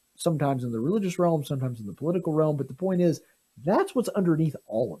beliefs, sometimes in the religious realm, sometimes in the political realm. But the point is, that's what's underneath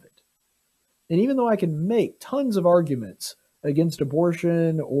all of it. And even though I can make tons of arguments against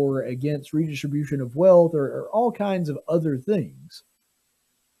abortion or against redistribution of wealth or all kinds of other things,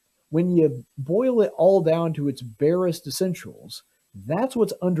 when you boil it all down to its barest essentials, that's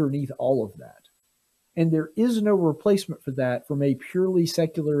what's underneath all of that. And there is no replacement for that from a purely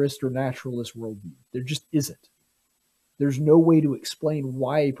secularist or naturalist worldview. There just isn't. There's no way to explain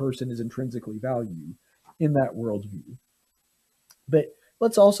why a person is intrinsically valued in that worldview. But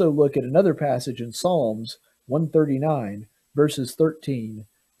let's also look at another passage in Psalms 139, verses 13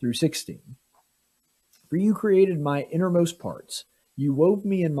 through 16. For you created my innermost parts. You wove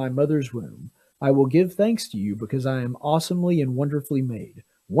me in my mother's womb. I will give thanks to you because I am awesomely and wonderfully made.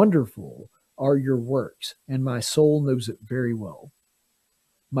 Wonderful are your works, and my soul knows it very well.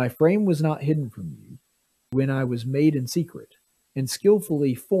 My frame was not hidden from you when I was made in secret and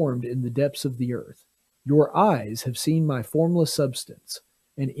skillfully formed in the depths of the earth. Your eyes have seen my formless substance,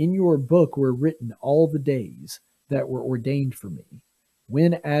 and in your book were written all the days that were ordained for me,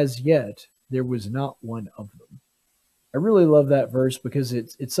 when as yet there was not one of them. I really love that verse because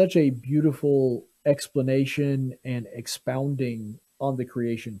it's such a beautiful explanation and expounding on the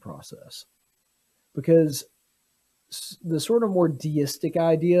creation process. Because the sort of more deistic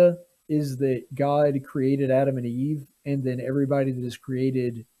idea is that God created Adam and Eve, and then everybody that is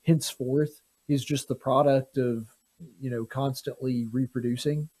created henceforth is just the product of, constantly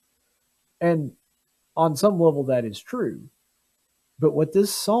reproducing. And on some level that is true. But what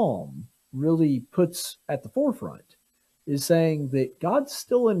this psalm really puts at the forefront is saying that God's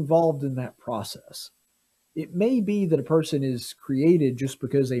still involved in that process. It may be that a person is created just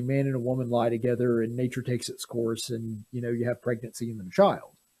because a man and a woman lie together and nature takes its course and, you have pregnancy and then a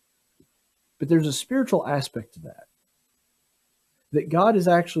child. But there's a spiritual aspect to that. That God is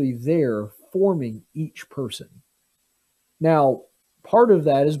actually there forming each person. Now, part of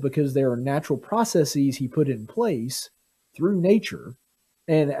that is because there are natural processes he put in place through nature.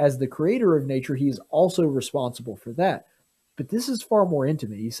 And as the creator of nature, he is also responsible for that. But this is far more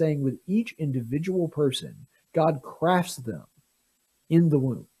intimate. He's saying with each individual person, God crafts them in the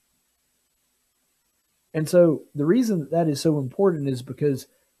womb. And so the reason that is so important is because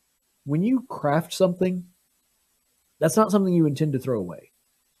when you craft something, that's not something you intend to throw away.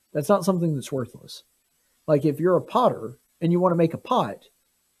 That's not something that's worthless. Like if you're a potter and you want to make a pot,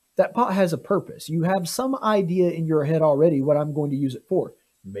 that pot has a purpose. You have some idea in your head already what I'm going to use it for.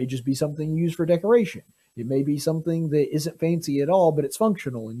 It may just be something you use for decoration. It may be something that isn't fancy at all, but it's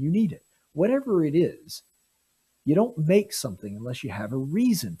functional and you need it. Whatever it is, you don't make something unless you have a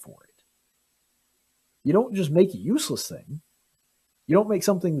reason for it. You don't just make a useless thing. You don't make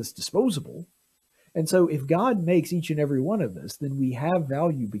something that's disposable. And so if God makes each and every one of us, then we have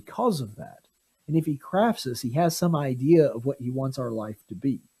value because of that. And if he crafts us, he has some idea of what he wants our life to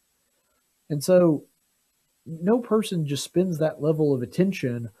be. And so no person just spends that level of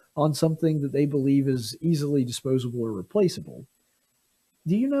attention on something that they believe is easily disposable or replaceable.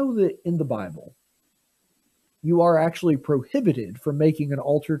 Do you know that in the Bible, you are actually prohibited from making an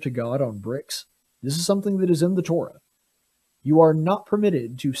altar to God on bricks. This is something that is in the Torah. You are not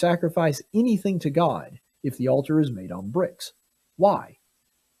permitted to sacrifice anything to God if the altar is made on bricks. Why?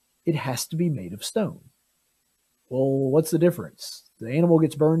 It has to be made of stone. Well, what's the difference? The animal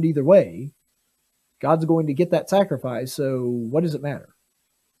gets burned either way. God's going to get that sacrifice, so what does it matter?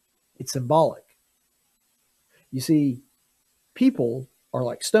 It's symbolic. You see, people are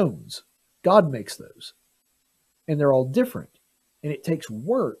like stones. God makes those. And they're all different. And it takes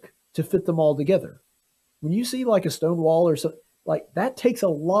work to fit them all together. When you see like a stone wall or something, like that takes a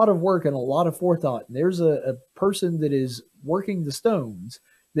lot of work and a lot of forethought. And there's a person that is working the stones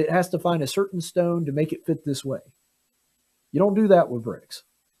that has to find a certain stone to make it fit this way. You don't do that with bricks.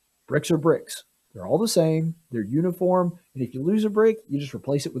 Bricks are bricks. They're all the same. They're uniform. And if you lose a brick, you just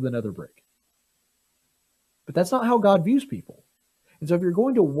replace it with another brick. But that's not how God views people. And so if you're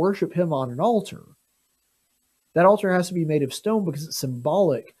going to worship him on an altar, that altar has to be made of stone because it's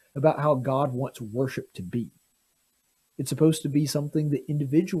symbolic about how God wants worship to be. It's supposed to be something that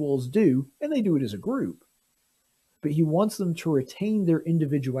individuals do, and they do it as a group. But he wants them to retain their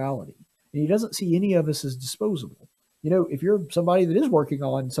individuality. And he doesn't see any of us as disposable. You know, if you're somebody that is working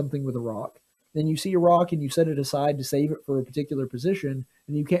on something with a rock, then you see a rock and you set it aside to save it for a particular position,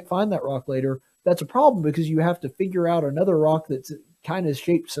 and you can't find that rock later, that's a problem because you have to figure out another rock that's kind of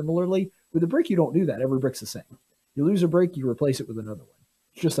shaped similarly. With a brick, you don't do that. Every brick's the same. You lose a brick, you replace it with another one.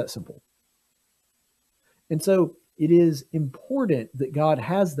 It's just that simple. And so it is important that God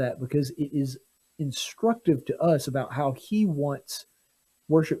has that because it is instructive to us about how he wants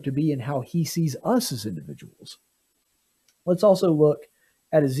worship to be and how he sees us as individuals. Let's also look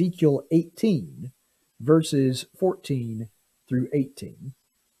at Ezekiel 18, verses 14 through 18.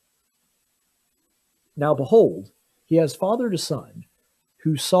 Now behold, he has fathered a son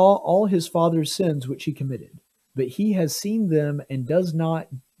who saw all his father's sins which he committed, but he has seen them and does not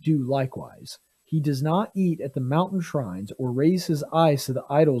do likewise. He does not eat at the mountain shrines or raise his eyes to the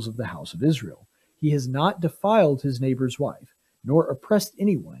idols of the house of Israel. He has not defiled his neighbor's wife, nor oppressed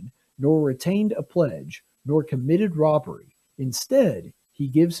anyone, nor retained a pledge, nor committed robbery. Instead, he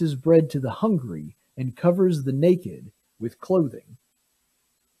gives his bread to the hungry and covers the naked with clothing.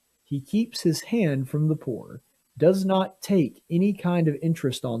 He keeps his hand from the poor, does not take any kind of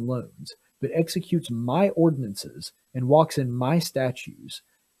interest on loans, but executes my ordinances and walks in my statutes.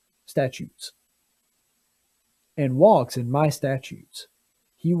 And walks in my statutes.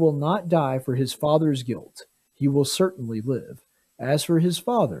 He will not die for his father's guilt. He will certainly live. As for his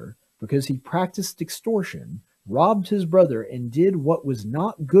father, because he practiced extortion, robbed his brother, and did what was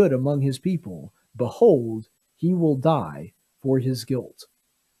not good among his people, behold, he will die for his guilt.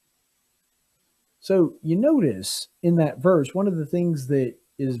 So you notice in that verse, one of the things that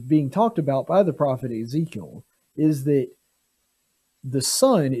is being talked about by the prophet Ezekiel is that the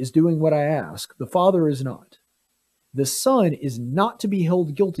son is doing what I ask, the father is not. The son is not to be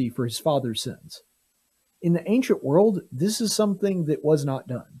held guilty for his father's sins. In the ancient world, this is something that was not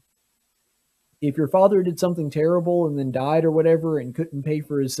done. If your father did something terrible and then died or whatever and couldn't pay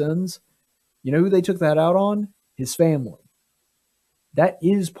for his sins, you know who they took that out on? His family. That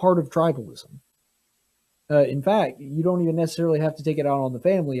is part of tribalism. In fact, you don't even necessarily have to take it out on the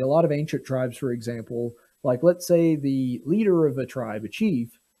family. A lot of ancient tribes, for example, like let's say the leader of a tribe, a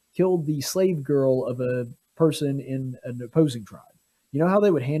chief, killed the slave girl of a person in an opposing tribe. You know how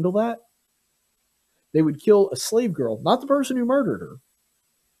they would handle that? They would kill a slave girl, not the person who murdered her.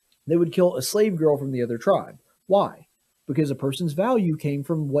 They would kill a slave girl from the other tribe. Why? Because a person's value came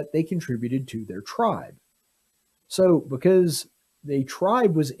from what they contributed to their tribe. So because the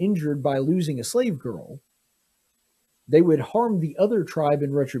tribe was injured by losing a slave girl, they would harm the other tribe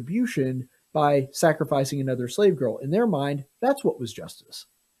in retribution by sacrificing another slave girl. In their mind, that's what was justice.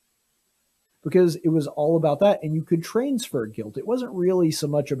 Because it was all about that, and you could transfer guilt. It wasn't really so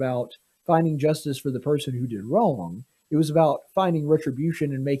much about finding justice for the person who did wrong. It was about finding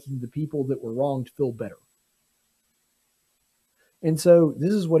retribution and making the people that were wronged feel better. And so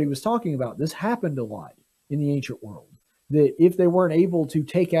this is what he was talking about. This happened a lot in the ancient world, that if they weren't able to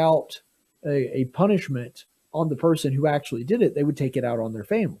take out a punishment on the person who actually did it, they would take it out on their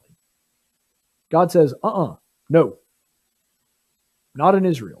family. God says, no, not in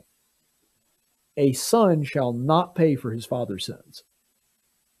Israel. A son shall not pay for his father's sins.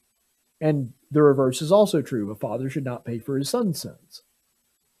 And the reverse is also true. A father should not pay for his son's sins.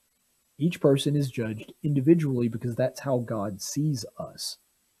 Each person is judged individually because that's how God sees us.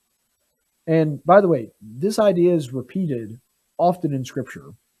 And by the way, this idea is repeated often in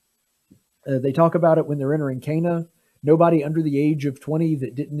Scripture. They talk about it when they're entering Canaan. Nobody under the age of 20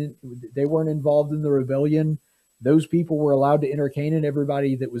 they weren't involved in the rebellion. those people were allowed to enter Canaan.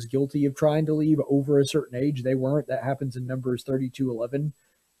 Everybody that was guilty of trying to leave over a certain age, they weren't. That happens in Numbers 32:11.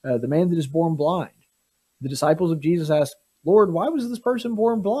 The man that is born blind. The disciples of Jesus asked, Lord, why was this person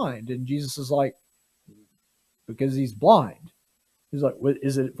born blind? And Jesus is like, because he's blind. He's like, what,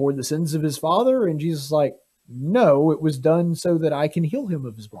 is it for the sins of his father? And Jesus is like, no, it was done so that I can heal him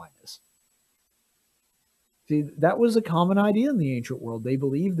of his blindness. See, that was a common idea in the ancient world. They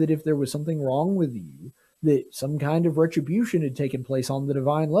believed that if there was something wrong with you, that some kind of retribution had taken place on the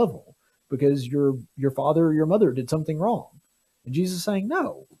divine level because your father or your mother did something wrong. And Jesus is saying,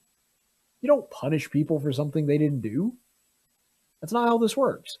 no, you don't punish people for something they didn't do. That's not how this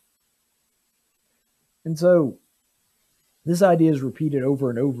works. And so this idea is repeated over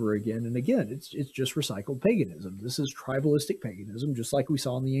and over again. And again, it's just recycled paganism. This is tribalistic paganism, just like we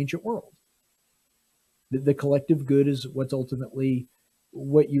saw in the ancient world. The collective good is what's ultimately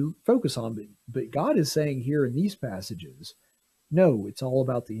what you focus on. But God is saying here in these passages, no, it's all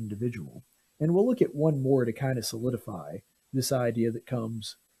about the individual. And we'll look at one more to kind of solidify this idea that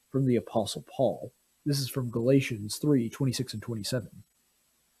comes from the Apostle Paul. This is from Galatians 3:26 and 27.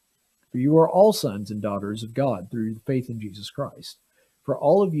 For you are all sons and daughters of God through faith in Jesus Christ. For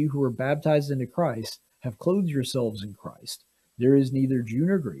all of you who are baptized into Christ have clothed yourselves in Christ. There is neither Jew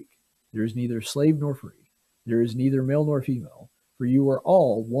nor Greek. There is neither slave nor free. There is neither male nor female. For you are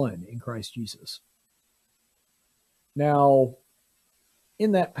all one in Christ Jesus. Now,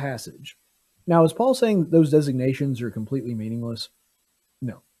 in that passage, now is Paul saying that those designations are completely meaningless?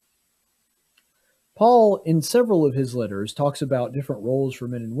 No. Paul, in several of his letters, talks about different roles for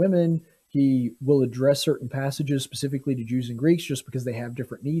men and women. He will address certain passages specifically to Jews and Greeks just because they have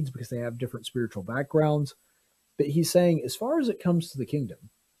different needs, because they have different spiritual backgrounds. But he's saying, as far as it comes to the kingdom,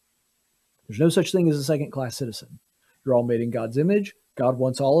 there's no such thing as a second-class citizen. You're all made in God's image. God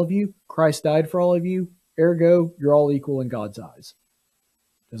wants all of you. Christ died for all of you. Ergo, you're all equal in God's eyes.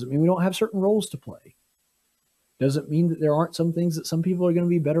 Doesn't mean we don't have certain roles to play. Doesn't mean that there aren't some things that some people are going to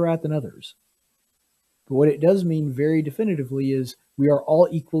be better at than others. But what it does mean very definitively is we are all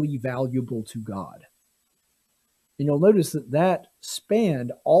equally valuable to God. And you'll notice that that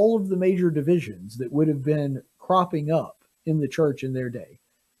spanned all of the major divisions that would have been cropping up in the church in their day.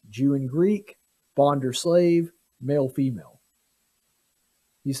 Jew and Greek, bond or slave, male, female.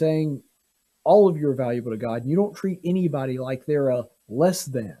 He's saying all of you are valuable to God, and you don't treat anybody like they're a less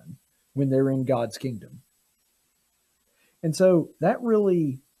than when they're in God's kingdom. And so that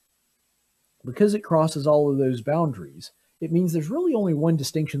really, because it crosses all of those boundaries, it means there's really only one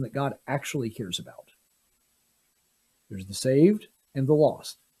distinction that God actually cares about. There's the saved and the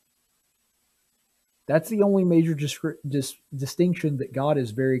lost. That's the only major distinction that God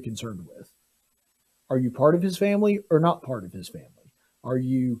is very concerned with. Are you part of his family or not part of his family? Are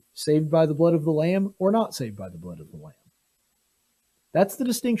you saved by the blood of the Lamb or not saved by the blood of the Lamb? That's the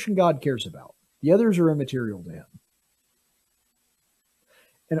distinction God cares about. The others are immaterial to him.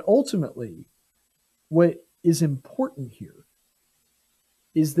 And ultimately, what is important here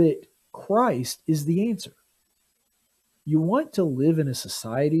is that Christ is the answer. You want to live in a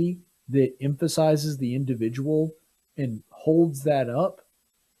society that emphasizes the individual and holds that up.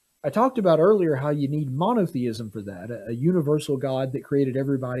 I talked about earlier how you need monotheism for that, a universal God that created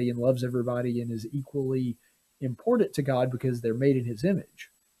everybody and loves everybody and is equally important to God because they're made in his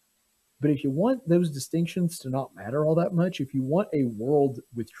image. But if you want those distinctions to not matter all that much, if you want a world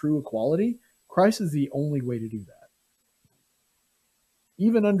with true equality, Christ is the only way to do that.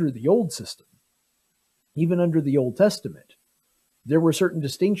 Even under the old system, even under the Old Testament, there were certain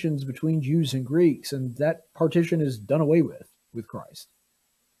distinctions between Jews and Greeks, and that partition is done away with Christ.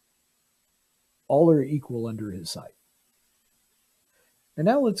 All are equal under his sight. And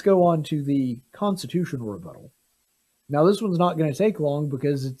now let's go on to the constitutional rebuttal. Now this one's not going to take long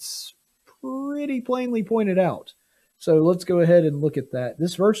because it's pretty plainly pointed out. So let's go ahead and look at that.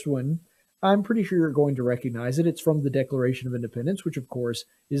 This first one, I'm pretty sure you're going to recognize it. It's from the Declaration of Independence, which of course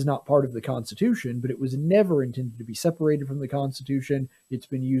is not part of the Constitution, but it was never intended to be separated from the Constitution. It's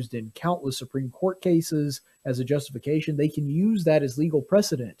been used in countless Supreme Court cases as a justification. They can use that as legal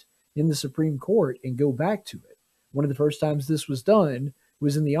precedent in the Supreme Court and go back to it. One of the first times this was done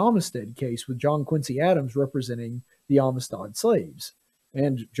was in the Amistad case with John Quincy Adams representing the Amistad slaves,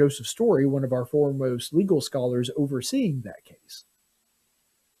 and Joseph Story, one of our foremost legal scholars, overseeing that case.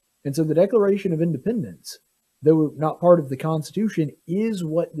 And so the Declaration of Independence, though not part of the Constitution, is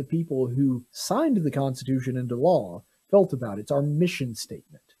what the people who signed the Constitution into law felt about it. It's our mission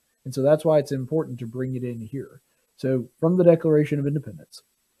statement. And so that's why it's important to bring it in here. So from the Declaration of Independence,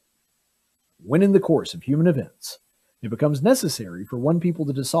 when in the course of human events, It becomes necessary for one people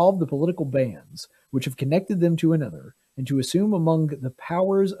to dissolve the political bands which have connected them to another, and to assume among the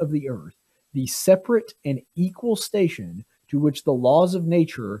powers of the earth the separate and equal station to which the laws of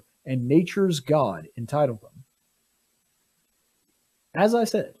nature and nature's God entitle them. As I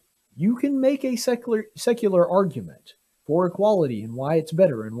said, you can make a secular argument for equality and why it's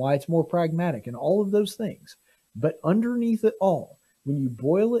better and why it's more pragmatic and all of those things. But underneath it all, when you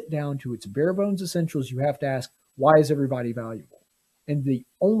boil it down to its bare bones essentials, you have to ask, why is everybody valuable? And the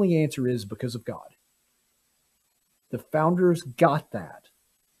only answer is because of God. The founders got that.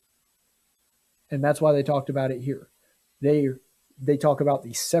 And that's why they talked about it here. They talk about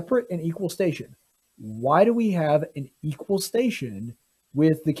the separate and equal station. Why do we have an equal station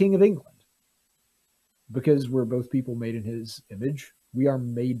with the King of England? Because we're both people made in his image. We are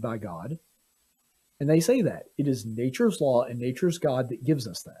made by God. And they say that. It is nature's law and nature's God that gives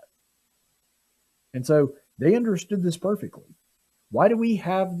us that. And so they understood this perfectly. Why do we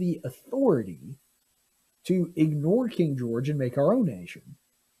have the authority to ignore King George and make our own nation?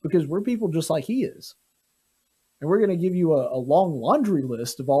 Because we're people just like he is. And we're going to give you a long laundry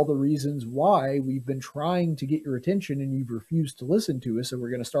list of all the reasons why we've been trying to get your attention and you've refused to listen to us, so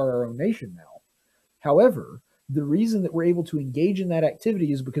we're going to start our own nation now. However, the reason that we're able to engage in that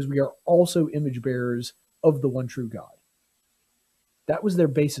activity is because we are also image bearers of the one true God. That was their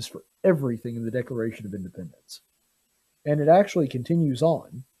basis for everything in the Declaration of Independence. And it actually continues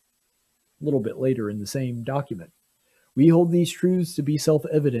on a little bit later in the same document. We hold these truths to be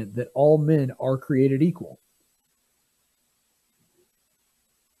self-evident, that all men are created equal.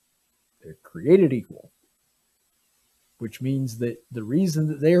 They're created equal, which means that the reason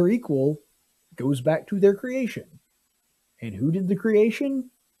that they are equal goes back to their creation. And who did the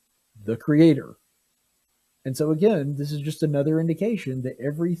creation? The Creator. And so again, this is just another indication that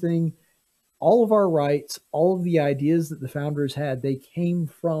everything, all of our rights, all of the ideas that the founders had, they came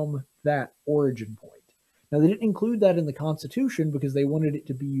from that origin point. Now, they didn't include that in the Constitution because they wanted it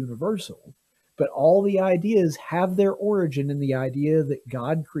to be universal, but all the ideas have their origin in the idea that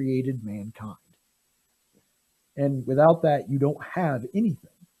God created mankind. And without that, you don't have anything.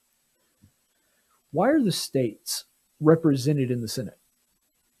 Why are the states represented in the Senate?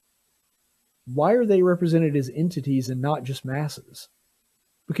 Why are they represented as entities and not just masses?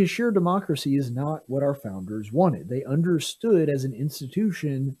 Because sheer democracy is not what our founders wanted. They understood as an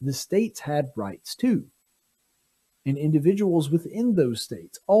institution the states had rights too. And individuals within those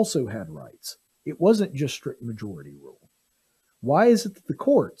states also had rights. It wasn't just strict majority rule. Why is it that the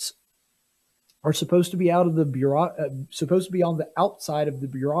courts are supposed to be out of the supposed to be on the outside of the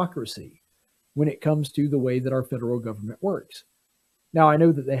bureaucracy when it comes to the way that our federal government works? Now, I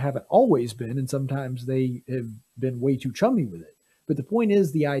know that they haven't always been, and sometimes they have been way too chummy with it. But the point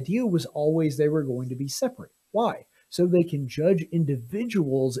is, the idea was always they were going to be separate. Why? So they can judge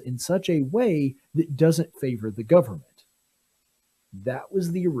individuals in such a way that doesn't favor the government. That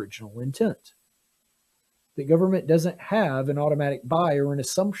was the original intent. The government doesn't have an automatic buy or an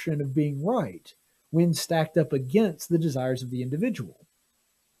assumption of being right when stacked up against the desires of the individual.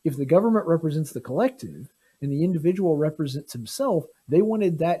 If the government represents the collective and the individual represents himself, they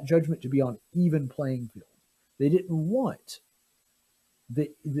wanted that judgment to be on even playing field. They didn't want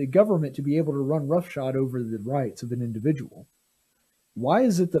the government to be able to run roughshod over the rights of an individual. Why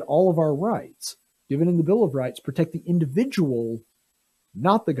is it that all of our rights, given in the Bill of Rights, protect the individual,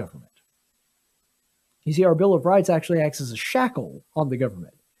 not the government? You see, our Bill of Rights actually acts as a shackle on the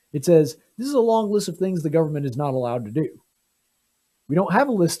government. It says, this is a long list of things the government is not allowed to do. We don't have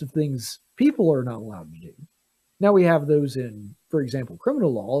a list of things people are not allowed to do. Now we have those in, for example,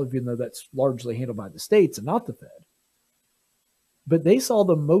 criminal law, even though that's largely handled by the states and not the Fed. But they saw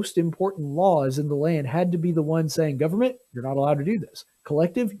the most important laws in the land had to be the one saying, government, you're not allowed to do this.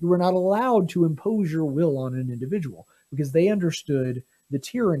 Collective, you are not allowed to impose your will on an individual, because they understood the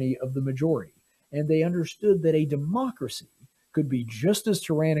tyranny of the majority. And they understood that a democracy could be just as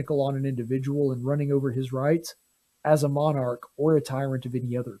tyrannical on an individual and running over his rights as a monarch or a tyrant of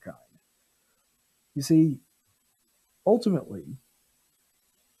any other kind. You see, ultimately,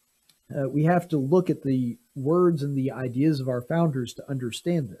 we have to look at the words and the ideas of our founders to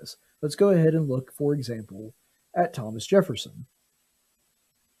understand this. Let's go ahead and look, for example, at Thomas Jefferson.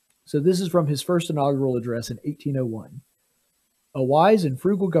 So this is from his first inaugural address in 1801. A wise and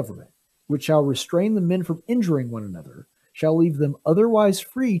frugal government, which shall restrain the men from injuring one another, shall leave them otherwise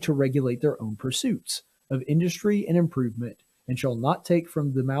free to regulate their own pursuits of industry and improvement, and shall not take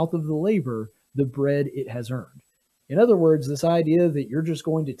from the mouth of the labor the bread it has earned. In other words, this idea that you're just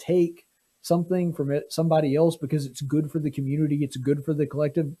going to take something from somebody else because it's good for the community, it's good for the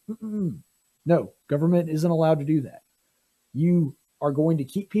collective. No, government isn't allowed to do that. You are going to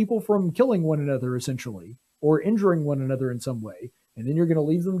keep people from killing one another, essentially, or injuring one another in some way, and then you're going to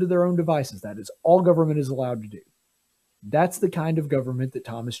leave them to their own devices. That is all government is allowed to do. That's the kind of government that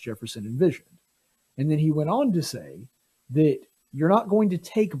Thomas Jefferson envisioned. And then he went on to say that you're not going to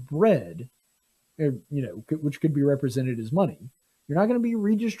take bread, which could be represented as money. You're not going to be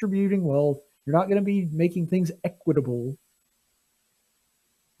redistributing wealth. You're not going to be making things equitable.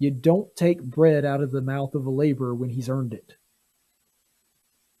 You don't take bread out of the mouth of a laborer when he's earned it.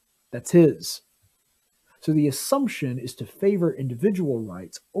 That's his. So the assumption is to favor individual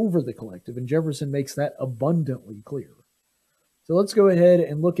rights over the collective, and Jefferson makes that abundantly clear. So let's go ahead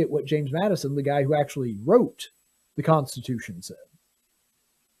and look at what James Madison, the guy who actually wrote the Constitution, said.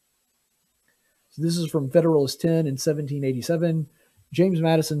 So this is from Federalist 10 in 1787. James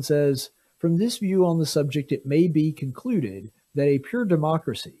Madison says, "From this view on the subject, it may be concluded that a pure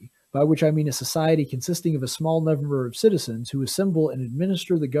democracy, by which I mean a society consisting of a small number of citizens who assemble and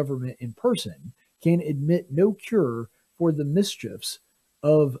administer the government in person, can admit no cure for the mischiefs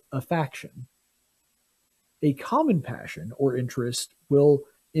of a faction. A common passion or interest will,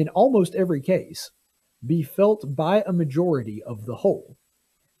 in almost every case, be felt by a majority of the whole.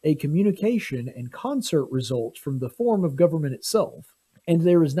 A communication and concert results from the form of government itself, and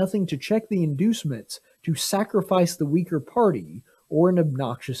there is nothing to check the inducements to sacrifice the weaker party or an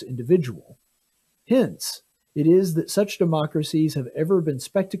obnoxious individual. Hence, it is that such democracies have ever been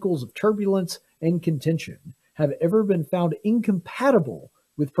spectacles of turbulence and contention, have ever been found incompatible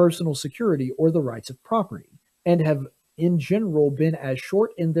with personal security or the rights of property, and have in general been as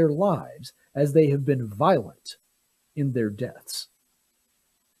short in their lives as they have been violent in their deaths."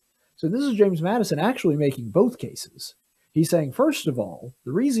 So this is James Madison actually making both cases. He's saying, first of all,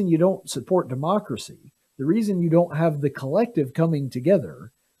 the reason you don't support democracy, the reason you don't have the collective coming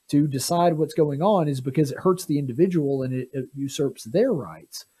together to decide what's going on is because it hurts the individual and it usurps their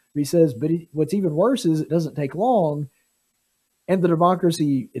rights. But he says, what's even worse is it doesn't take long and the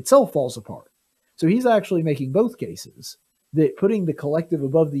democracy itself falls apart. So he's actually making both cases, that putting the collective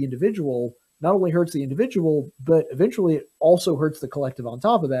above the individual not only hurts the individual, but eventually it also hurts the collective on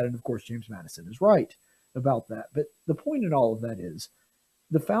top of that. And of course, James Madison is right about that. But the point in all of that is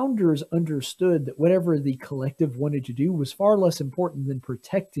the founders understood that whatever the collective wanted to do was far less important than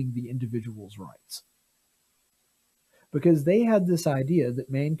protecting the individual's rights. Because they had this idea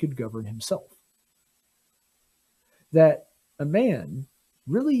that man could govern himself. That a man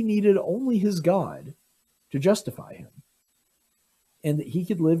really needed only his God to justify him. And that he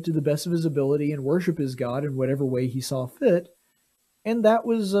could live to the best of his ability and worship his God in whatever way he saw fit. And that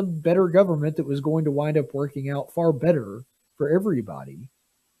was a better government that was going to wind up working out far better for everybody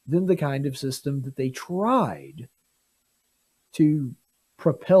than the kind of system that they tried to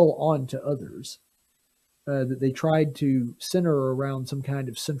propel on to others, that they tried to center around some kind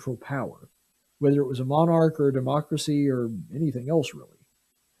of central power, whether it was a monarch or a democracy or anything else really.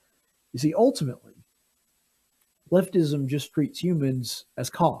 You see, ultimately, leftism just treats humans as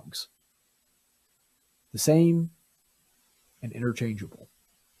cogs, the same and interchangeable.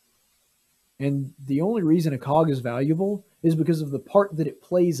 And the only reason a cog is valuable is because of the part that it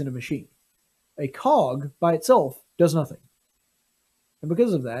plays in a machine. A cog by itself does nothing. And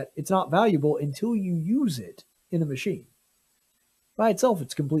because of that, it's not valuable until you use it in a machine. By itself,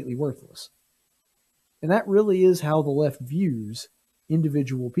 it's completely worthless. And that really is how the left views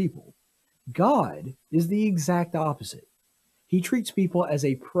individual people. God is the exact opposite. He treats people as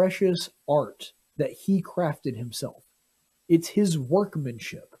a precious art that he crafted himself. It's his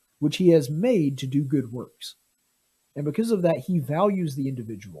workmanship, which he has made to do good works. And because of that, he values the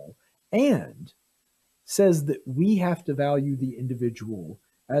individual and says that we have to value the individual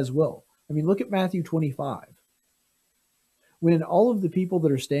as well. I mean, look at Matthew 25. When all of the people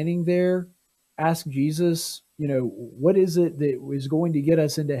that are standing there ask Jesus, what is it that is going to get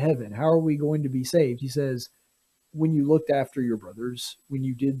us into heaven? How are we going to be saved? He says, when you looked after your brothers, when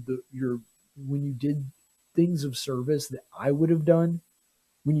you did things of service that I would have done,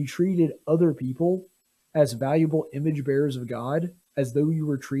 when you treated other people as valuable image bearers of God, as though you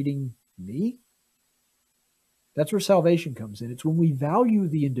were treating me, that's where salvation comes in. It's when we value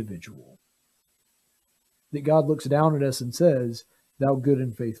the individual that God looks down at us and says, "Thou good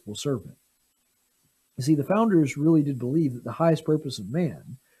and faithful servant." You see, the founders really did believe that the highest purpose of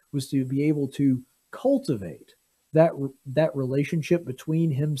man was to be able to cultivate that relationship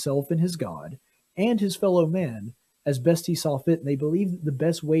between himself and his God and his fellow man as best he saw fit. And they believed that the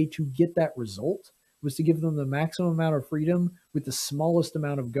best way to get that result was to give them the maximum amount of freedom with the smallest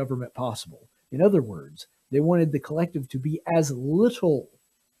amount of government possible. In other words, they wanted the collective to be as little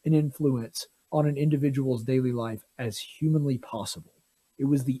an influence on an individual's daily life as humanly possible. It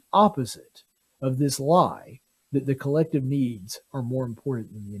was the opposite of this lie that the collective needs are more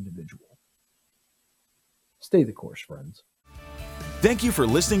important than the individual. Stay the course, friends. Thank you for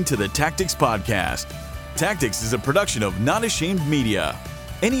listening to the Tactics Podcast. Tactics is a production of Not Ashamed Media.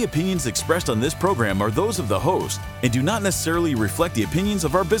 Any opinions expressed on this program are those of the host and do not necessarily reflect the opinions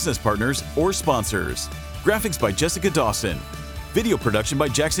of our business partners or sponsors. Graphics by Jessica Dawson. Video production by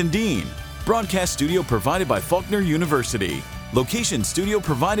Jackson Dean. Broadcast studio provided by Faulkner University. Location studio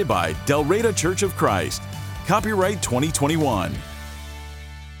provided by Del Reyta Church of Christ. Copyright 2021.